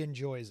 really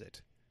enjoys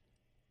it,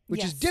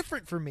 which is Yes.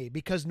 different for me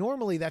because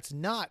normally that's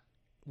not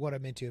what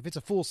I'm into. If it's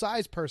a full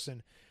size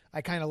person,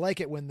 I kind of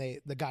like it when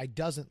the guy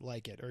doesn't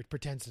like it or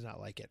pretends to not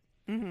like it.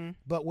 Mm-hmm.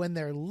 But when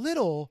they're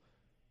little,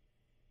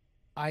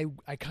 I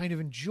kind of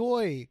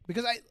enjoy,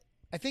 because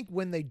I think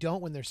when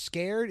they're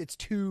scared, it's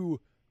too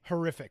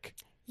horrific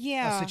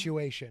Yeah. a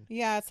situation.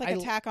 Yeah, it's like I-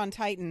 Attack on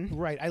Titan.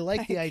 Right. I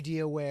like the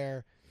idea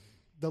where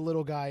the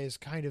little guy is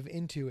kind of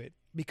into it,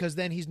 because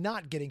then he's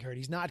not getting hurt.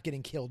 He's not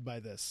getting killed by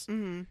this.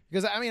 Mm-hmm.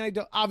 Because, I mean,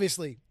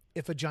 obviously,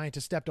 if a giant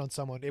has stepped on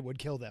someone, it would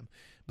kill them.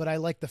 But I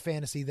like the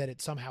fantasy that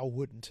it somehow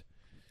wouldn't.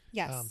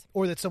 Yes.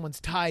 Or that someone's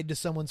tied to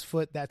someone's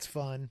foot. That's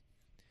fun.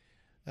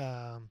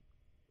 Or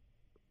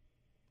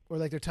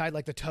like they're tied,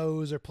 like the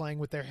toes are playing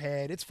with their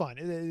head. It's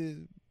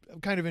fun.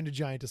 I'm kind of into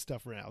giantess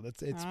stuff right now.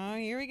 It's Oh,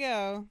 here we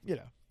go.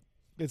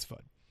 it's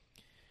fun.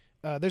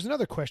 There's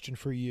another question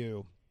for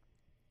you.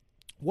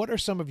 What are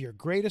some of your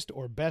greatest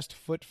or best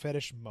foot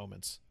fetish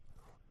moments?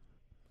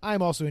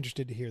 I'm also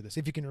interested to hear this.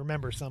 If you can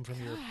remember some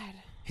from your God.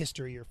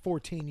 history, your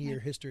 14-year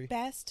history.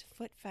 Best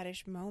foot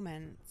fetish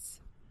moments.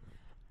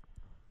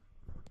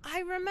 I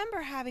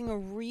remember having a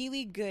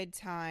really good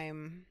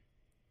time.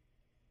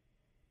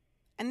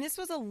 And this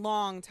was a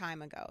long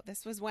time ago.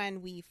 This was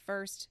when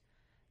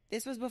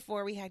this was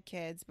before we had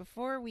kids,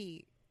 before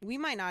we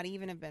might not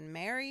even have been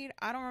married.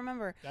 I don't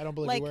remember. I don't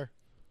believe like, you were.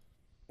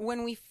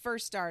 When we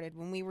first started,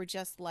 when we were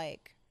just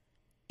like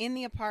in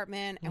the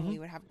apartment and we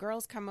would have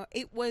girls come up,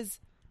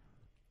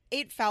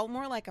 it felt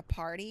more like a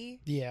party.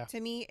 Yeah. To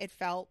me, it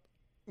felt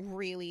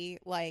really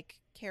like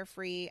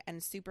carefree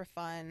and super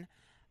fun.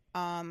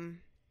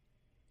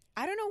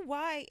 I don't know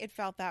why it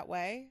felt that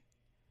way,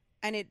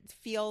 and it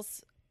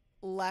feels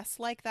less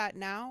like that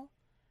now.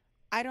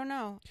 I don't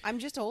know. I'm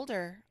just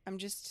older.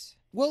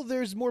 Well,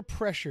 there's more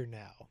pressure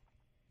now.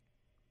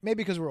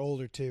 Maybe because we're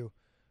older too.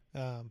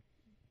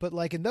 But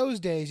like in those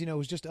days, it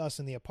was just us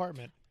in the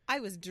apartment.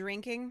 I was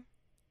drinking.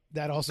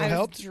 That also I was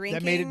helped. drinking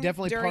That made it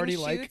definitely during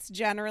party-like. shoots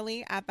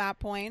generally at that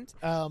point.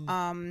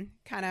 Kind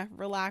of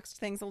relaxed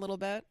things a little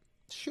bit.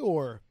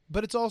 Sure,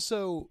 but it's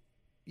also,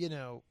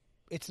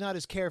 it's not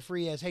as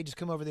carefree as, hey, just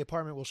come over to the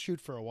apartment, we'll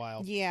shoot for a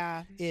while.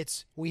 Yeah.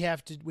 It's we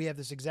have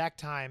this exact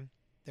time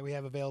that we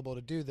have available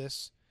to do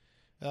this.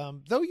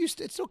 Though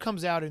it still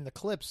comes out in the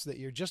clips that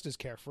you're just as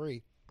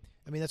carefree.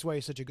 I mean, that's why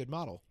you're such a good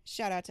model.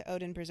 Shout out to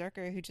Odin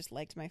Berserker, who just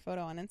liked my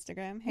photo on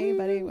Instagram. Hey,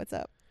 buddy, what's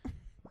up?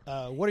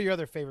 What are your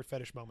other favorite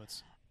fetish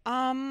moments?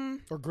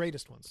 Or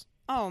greatest ones?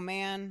 Oh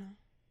man,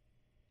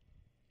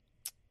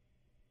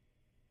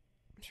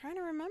 I'm trying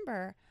to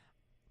remember.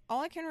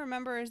 All I can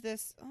remember is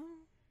this.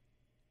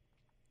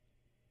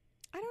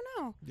 I don't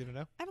know. You don't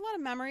know? I have a lot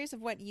of memories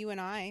of what you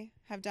and I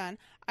have done.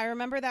 I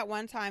remember that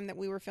one time that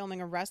we were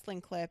filming a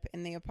wrestling clip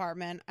in the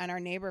apartment, and our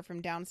neighbor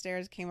from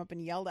downstairs came up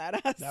and yelled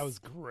at us. That was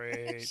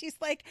great. she's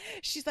like,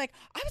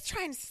 I was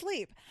trying to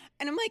sleep,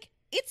 and I'm like,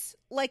 it's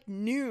like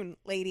noon,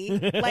 lady.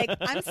 Like,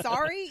 I'm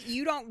sorry,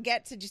 you don't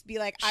get to just be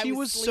like, She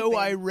was so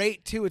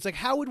irate too. It's like,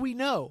 how would we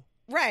know?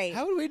 Right?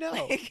 How would we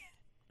know?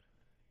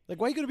 Like,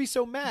 why are you going to be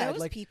so mad?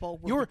 Those like, people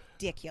were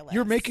ridiculous.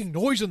 You're making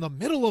noise in the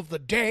middle of the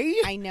day?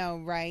 I know,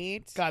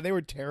 right? God, they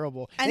were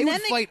terrible. And they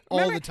then would fight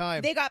all the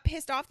time. They got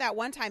pissed off that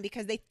one time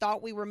because they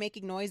thought we were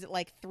making noise at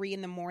like 3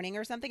 a.m.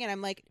 or something, and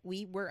I'm like,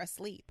 we were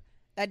asleep.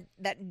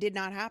 That did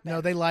not happen.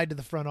 No, they lied to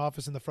the front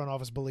office, and the front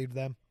office believed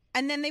them.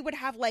 And then they would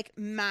have like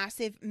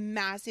massive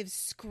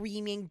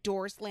screaming,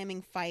 door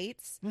slamming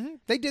fights. Mm-hmm.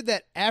 They did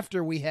that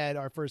after we had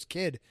our first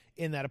kid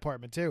in that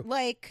apartment too.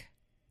 Like,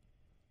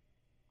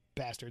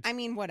 bastards. I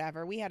mean,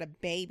 whatever. We had a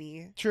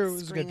baby. True, it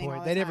was a good screaming point.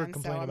 all They the never time,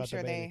 complain so I'm about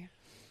sure the baby.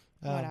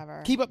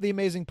 Whatever. Keep up the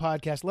amazing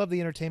podcast. Love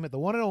the entertainment. The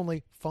one and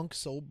only Funk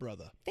Soul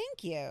Brother.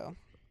 Thank you.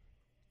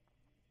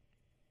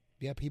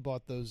 Yep, he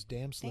bought those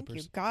damn Thank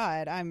slippers. you.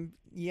 God,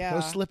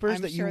 Those slippers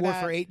I'm that you sure wore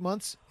for 8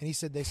 months, and he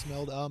said they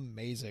smelled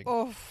amazing.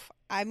 Oh,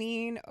 I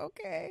mean,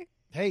 okay.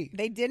 Hey,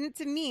 They didn't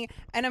to me,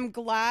 and I'm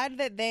glad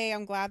that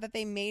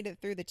they made it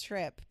through the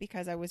trip,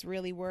 because I was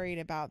really worried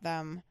about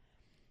them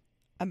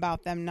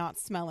not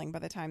smelling by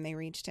the time they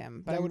reached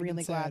him. But That I'm would've been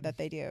really glad sad. that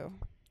they do.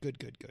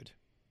 good.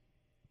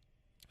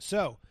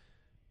 So,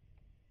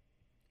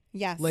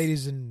 Yes.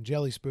 ladies and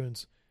jelly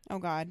spoons, Oh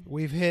God.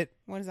 we've hit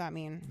What does that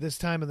mean? this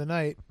time of the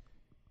night.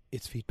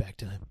 It's feedback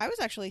time. I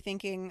was actually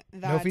thinking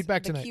that No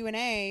feedback the tonight.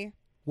 Q&A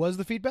Was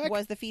the feedback?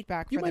 was the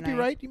feedback You for might the be night.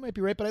 right. You might be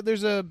right, but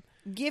there's a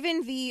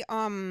Given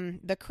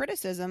the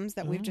criticisms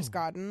that we've just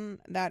gotten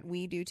that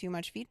we do too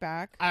much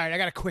feedback. All right, I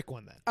got a quick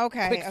one then.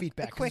 Okay, Quick a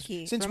feedback.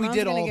 quickie. Since Ramon's we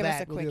did gonna all give us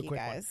that, a we'll do a quickie, quick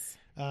guys.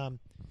 one.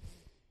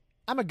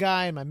 I'm a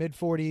guy in my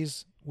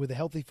mid-40s with a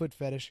healthy foot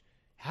fetish.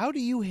 How do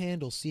you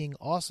handle seeing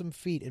awesome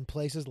feet in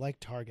places like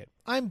Target?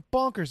 I'm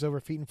bonkers over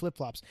feet and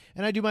flip-flops,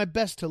 and I do my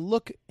best to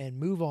look and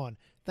move on.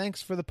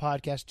 Thanks for the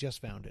podcast.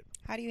 Just found it.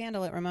 How do you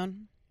handle it,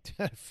 Ramon?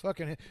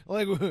 Fucking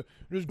like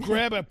just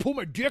grab it, pull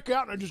my dick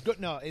out, and I just go.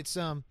 No, it's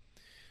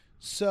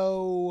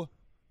so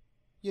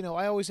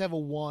I always have a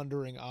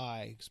wandering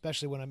eye,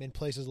 especially when I'm in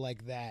places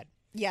like that.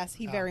 Yes,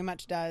 he very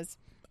much does.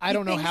 I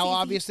don't know how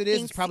obvious it is.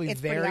 It's thinks probably it's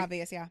very pretty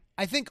obvious. Yeah.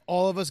 I think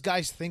all of us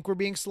guys think we're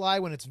being sly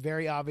when it's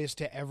very obvious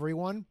to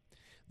everyone.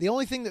 The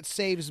only thing that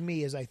saves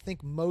me is I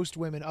think most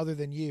women, other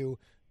than you,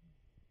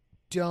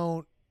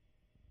 don't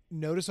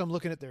notice I'm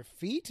looking at their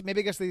feet.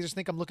 Maybe I guess they just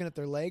think I'm looking at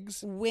their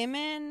legs.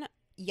 Women,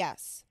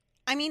 yes.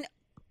 I mean,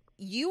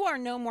 you are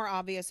no more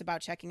obvious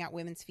about checking out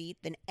women's feet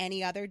than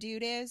any other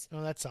dude is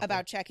Oh, that's something.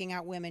 about checking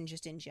out women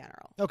just in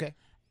general. Okay.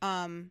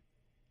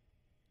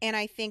 And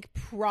I think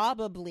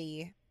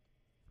probably,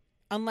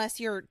 unless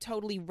you're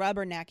totally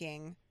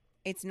rubbernecking,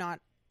 it's not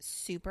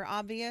super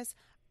obvious.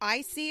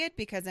 I see it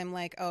because I'm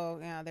like, oh,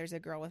 yeah, there's a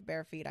girl with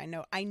bare feet. I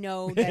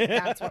know that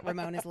that's what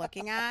Ramon is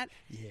looking at,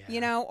 Yeah. you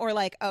know, or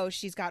like, oh,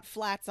 she's got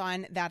flats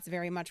on. That's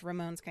very much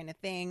Ramon's kind of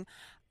thing.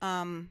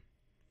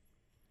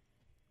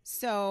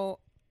 So,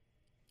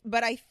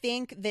 but I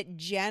think that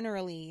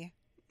generally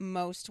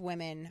most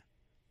women,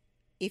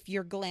 if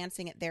you're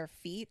glancing at their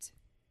feet,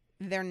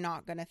 they're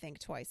not going to think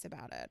twice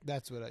about it.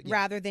 That's what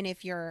Rather than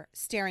if you're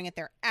staring at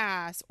their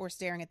ass or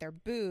staring at their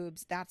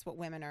boobs, that's what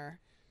women are.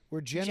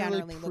 We're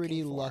generally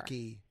pretty looking for.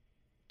 lucky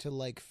to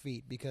like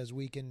feet because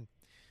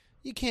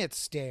you can't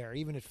stare.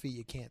 Even at feet,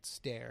 you can't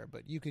stare,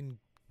 but you can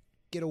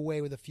get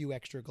away with a few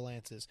extra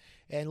glances.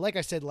 And like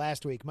I said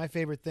last week, my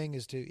favorite thing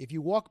is if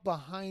you walk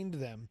behind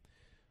them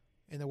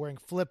and they're wearing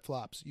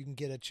flip-flops, you can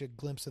get a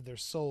glimpse of their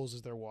soles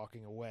as they're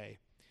walking away.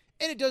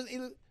 And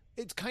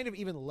it's kind of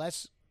even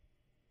less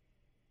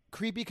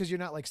creepy because you're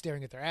not like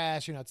staring at their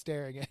ass. You're not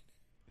staring at,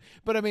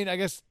 but I mean, I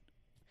guess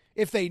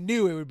if they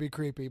knew it would be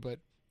creepy, but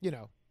you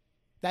know,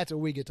 that's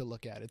what we get to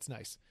look at. It's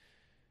nice.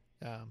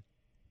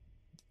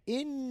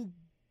 In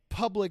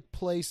public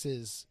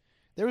places,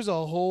 there's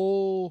a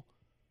whole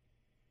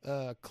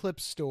clip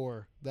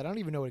store that I don't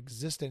even know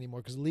exists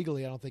anymore because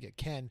legally I don't think it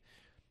can.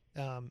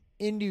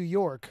 In New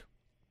York,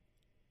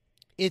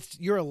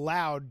 you're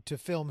allowed to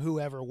film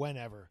whoever,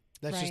 whenever.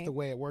 That's just Right. the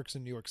way it works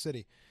in New York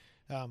City.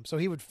 So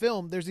he would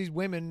film. There's these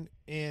women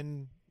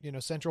in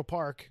Central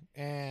Park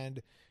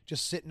and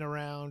just sitting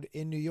around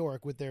in New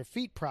York with their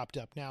feet propped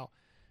up. Now,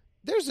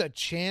 there's a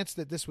chance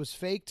that this was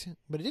faked,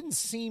 but it didn't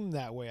seem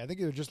that way. I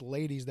think they were just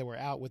ladies that were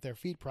out with their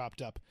feet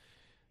propped up.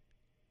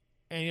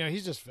 And,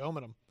 he's just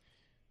filming them.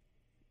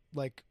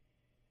 Like,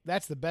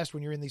 that's the best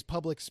when you're in these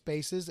public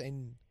spaces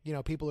and,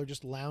 people are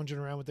just lounging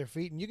around with their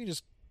feet and you can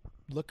just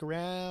look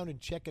around and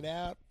check it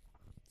out.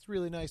 It's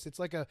really nice. It's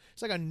like a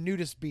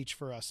nudist beach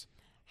for us.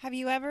 Have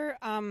you ever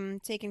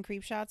taken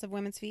creep shots of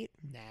women's feet?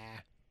 Nah.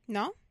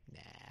 No? Nah.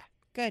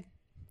 Good.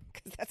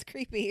 Because that's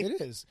creepy.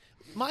 It is.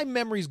 My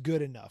memory's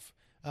good enough.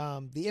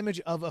 The image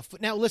of a foot.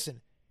 Now,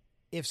 listen,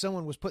 if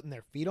someone was putting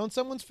their feet on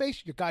someone's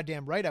face, you're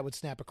goddamn right I would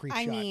snap a creep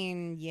shot. I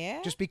mean,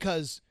 yeah. Just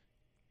because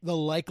the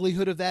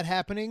likelihood of that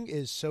happening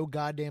is so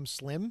goddamn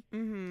slim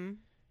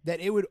that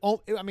it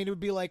would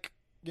be like,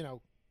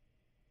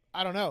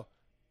 I don't know.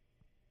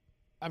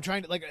 I'm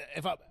trying to, like,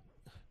 if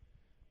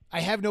I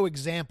have no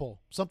example,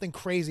 something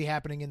crazy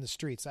happening in the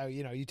streets.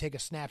 You take a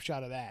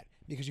snapshot of that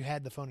because you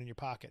had the phone in your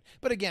pocket.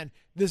 But again,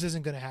 this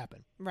isn't going to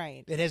happen.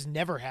 Right. It has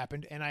never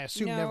happened, and I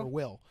assume No. never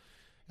will.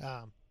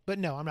 But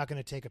no, I'm not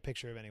going to take a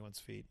picture of anyone's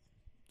feet.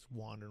 Just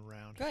wandering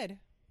around.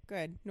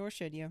 Good. Nor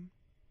should you.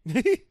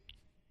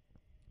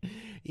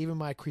 Even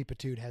my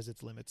creepitude has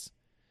its limits.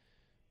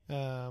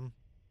 Yeah,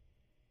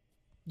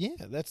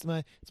 that's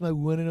my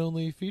one and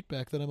only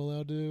feedback that I'm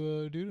allowed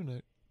to do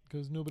tonight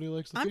because nobody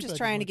likes the I'm feedback just as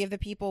trying to much. give the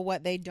people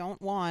what they don't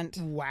want,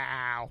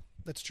 Wow,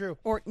 that's true.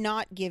 or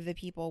not give the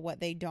people what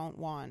they don't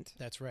want.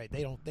 That's right.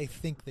 They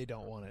think they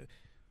don't want it,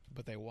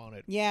 but they want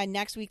it. Yeah,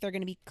 next week they're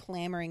going to be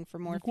clamoring for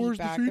more Like, where's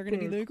the feedback. They're going to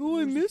be feedback? like, "Oh,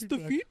 I Where's the missed the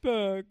feedback?"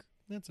 feedback."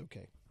 That's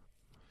okay.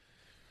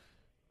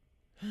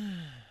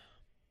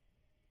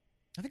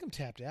 I think I'm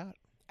tapped out.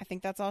 I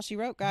think that's all she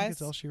wrote, I think guys.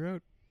 that's all she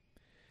wrote.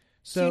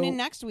 So Tune in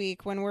next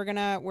week when we're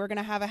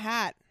gonna have a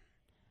hat.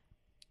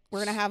 We're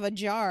gonna have a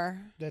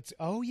jar the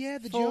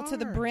full jar. to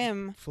the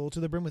brim Full to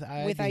the brim with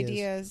ideas. with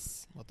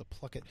ideas. We'll have to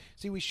pluck it.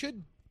 See, we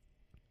should.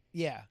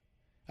 Yeah,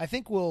 I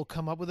think we'll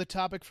come up with a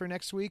topic for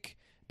next week,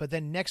 but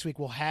then next week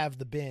we'll have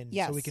the bin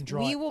Yes, so we can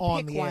draw we it will on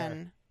pick the one.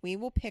 air. We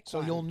will pick So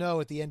one. you'll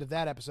know at the end of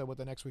that episode what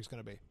the next week's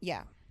going to be.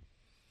 Yeah.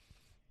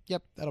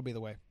 Yep, that'll be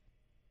the way.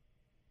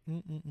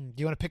 Do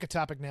you want to pick a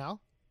topic now?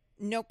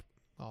 Nope.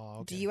 Oh,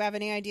 okay. Do you have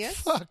any ideas?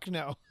 Fuck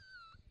no.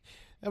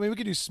 I mean, we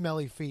could do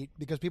smelly feet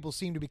because people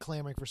seem to be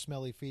clamoring for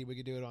smelly feet. We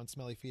could do it on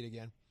smelly feet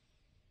again.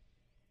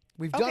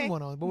 We've Okay, done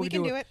one on, but we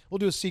can do it. We'll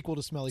do a sequel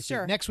to smelly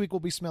Sure. feet. Next week will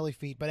be smelly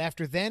feet, but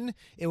after then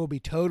it will be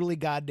totally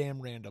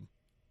goddamn random.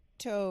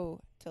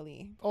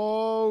 Totally.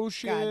 Oh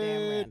shit!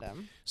 Goddamn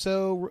random.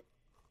 So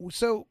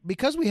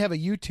because we have a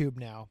YouTube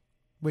now,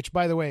 which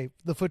by the way,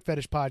 the Foot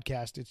Fetish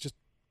Podcast, it's just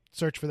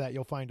search for that,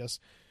 you'll find us.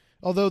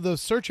 Although the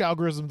search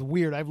algorithm is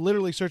weird, I've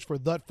literally searched for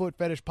the Foot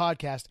Fetish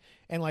Podcast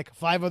and like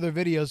 5 other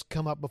videos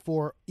come up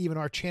before even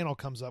our channel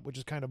comes up, which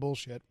is kind of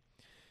bullshit.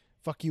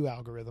 Fuck you,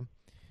 algorithm.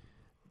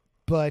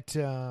 But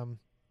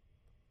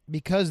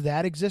because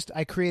that exists,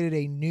 I created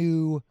a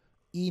new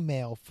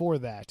email for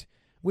that,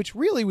 which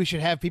really we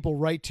should have people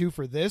write to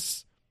for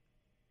this.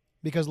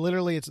 Because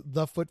literally it's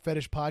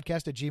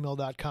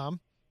thefootfetishpodcast@gmail.com.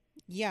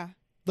 Yeah.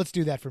 Let's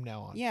do that from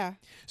now on. Yeah.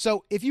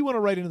 So if you want to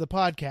write into the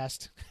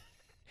podcast,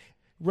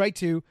 write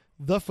to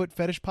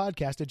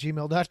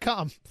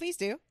thefootfetishpodcast@gmail.com. Please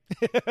do.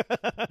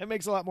 It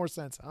makes a lot more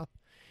sense, huh?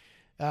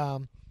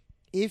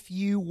 if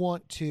you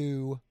want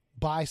to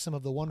buy some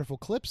of the wonderful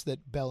clips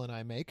that Belle and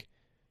I make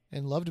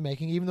and loved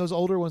making, even those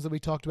older ones that we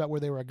talked about where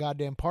they were a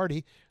goddamn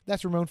party,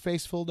 that's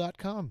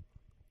RamonFaceful.com,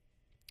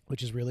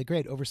 which is really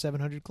great. Over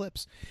 700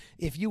 clips.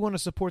 If you want to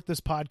support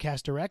this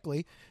podcast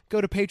directly,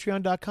 go to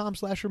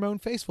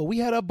patreon.com/RamonFaceful. We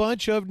had a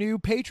bunch of new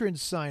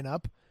patrons sign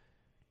up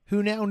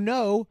who now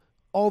know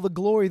all the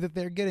glory that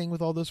they're getting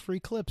with all those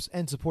free clips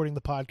and supporting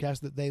the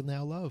podcast that they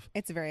now love.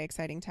 It's a very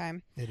exciting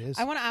time. It is.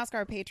 I want to ask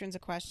our patrons a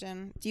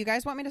question. Do you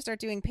guys want me to start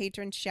doing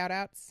patron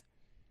shout-outs?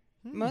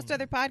 Most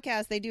other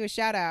podcasts, they do a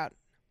shout-out.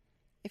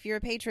 If you're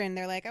a patron,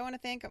 they're like, I want to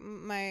thank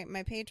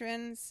my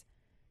patrons.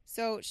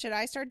 So should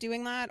I start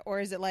doing that? Or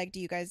is it like, do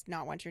you guys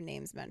not want your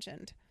names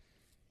mentioned?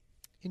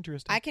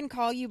 Interesting. I can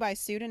call you by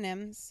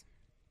pseudonyms.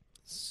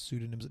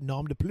 Pseudonyms.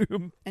 Nom de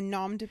plume. A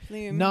nom de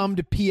plume. Nom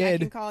de pied. I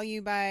can call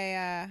you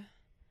by...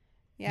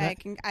 I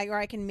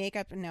can make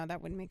up... No,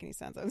 that wouldn't make any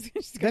sense. I was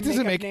just gonna that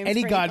doesn't make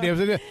any goddamn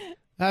sense.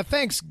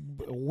 Thanks,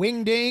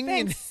 Wingding.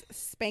 Thanks,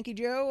 Spanky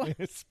Joe.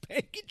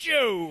 Spanky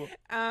Joe.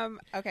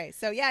 Okay,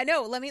 so yeah,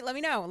 no, let me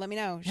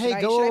know. Should Hey,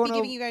 I be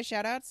giving you guys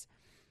shout outs?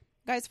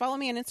 Guys, follow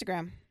me on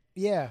Instagram.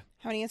 Yeah.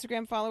 How many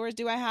Instagram followers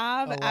do I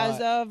have A lot. as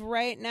of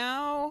right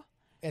now?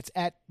 It's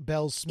at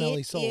Belle's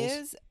Smelly Souls. It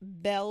is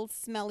Belle's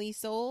Smelly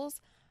Souls,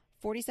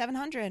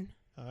 4,700.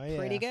 Oh, yeah.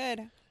 Pretty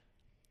good.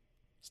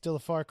 Still a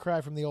far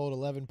cry from the old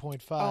 11.5.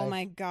 Oh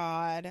my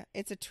God,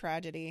 it's a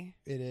tragedy.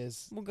 It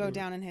is. We'll go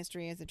down in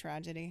history as a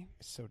tragedy.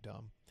 It's so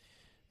dumb.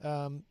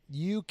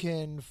 You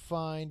can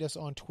find us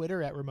on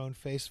Twitter at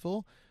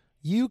RamonFaceful.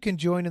 You can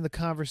join in the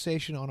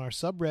conversation on our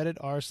subreddit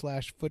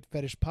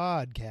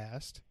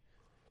r/footfetishpodcast.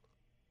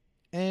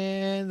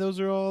 And those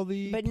are all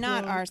the But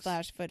not plugs.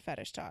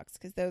 r/footfetishtalks,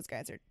 because those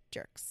guys are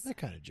jerks. They're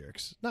kind of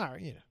jerks. No,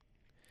 you know.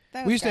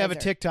 Those We used to have a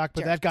guys are TikTok,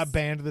 but that got jerks.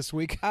 banned this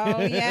week.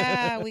 Oh,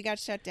 yeah. We got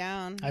shut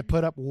down. I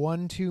put up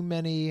one too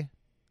many,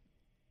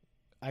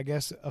 I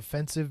guess,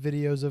 offensive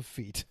videos of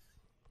feet.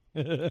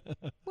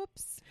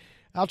 Whoops.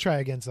 I'll try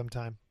again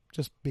sometime,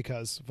 just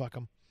because. Fuck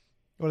them.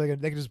 Or they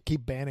can just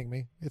keep banning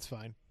me. It's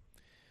fine.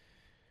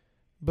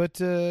 But,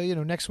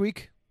 next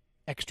week,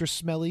 extra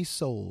smelly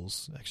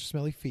souls, extra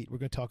smelly feet. We're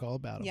going to talk all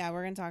about them. Yeah,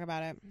 we're going to talk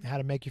about it. How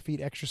to make your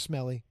feet extra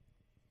smelly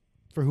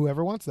for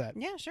whoever wants that.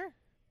 Yeah, sure.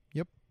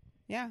 Yep.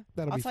 Yeah.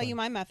 That'll I'll be tell fun. you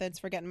my methods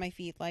for getting my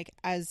feet like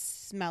as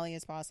smelly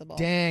as possible.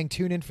 Dang,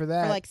 tune in for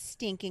that. For like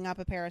stinking up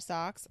a pair of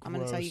socks. I'm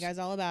going to tell you Gross. guys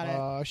all about it.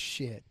 Oh,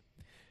 shit.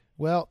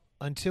 Well,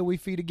 until we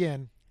feed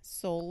again.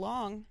 So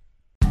long.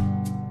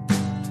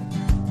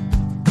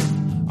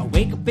 I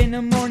wake up in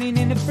the morning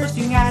and the first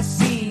thing I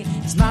see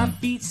is my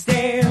feet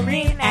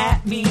staring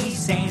at me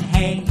saying,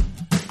 hey,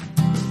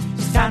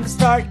 it's time to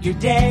start your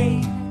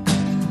day.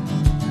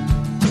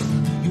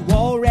 You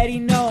already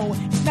know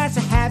it's nice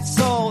to have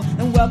soul,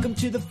 and welcome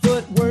to the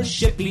Foot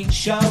Worshipping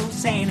Show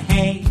saying,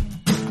 hey,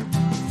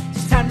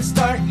 it's time to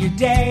start your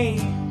day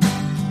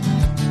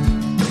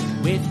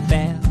with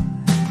Belle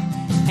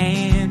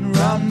and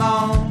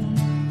Ramon.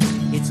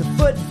 It's a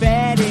foot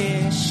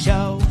fetish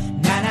show.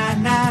 Na na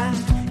na,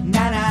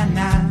 na na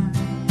na.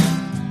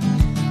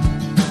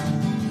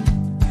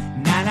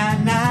 Na na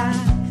na,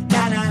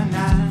 na na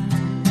na.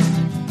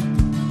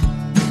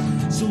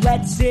 So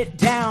let's sit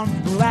down,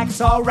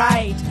 relax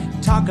alright.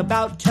 Talk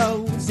about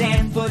toes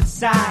and foot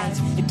size.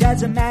 It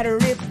doesn't matter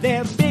if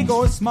they're big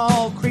or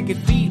small. Cricket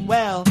feet,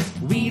 well,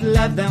 we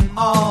love them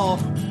all.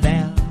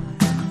 Belle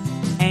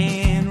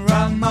and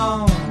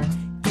Ramon.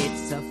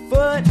 It's a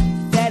foot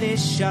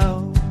fetish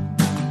show.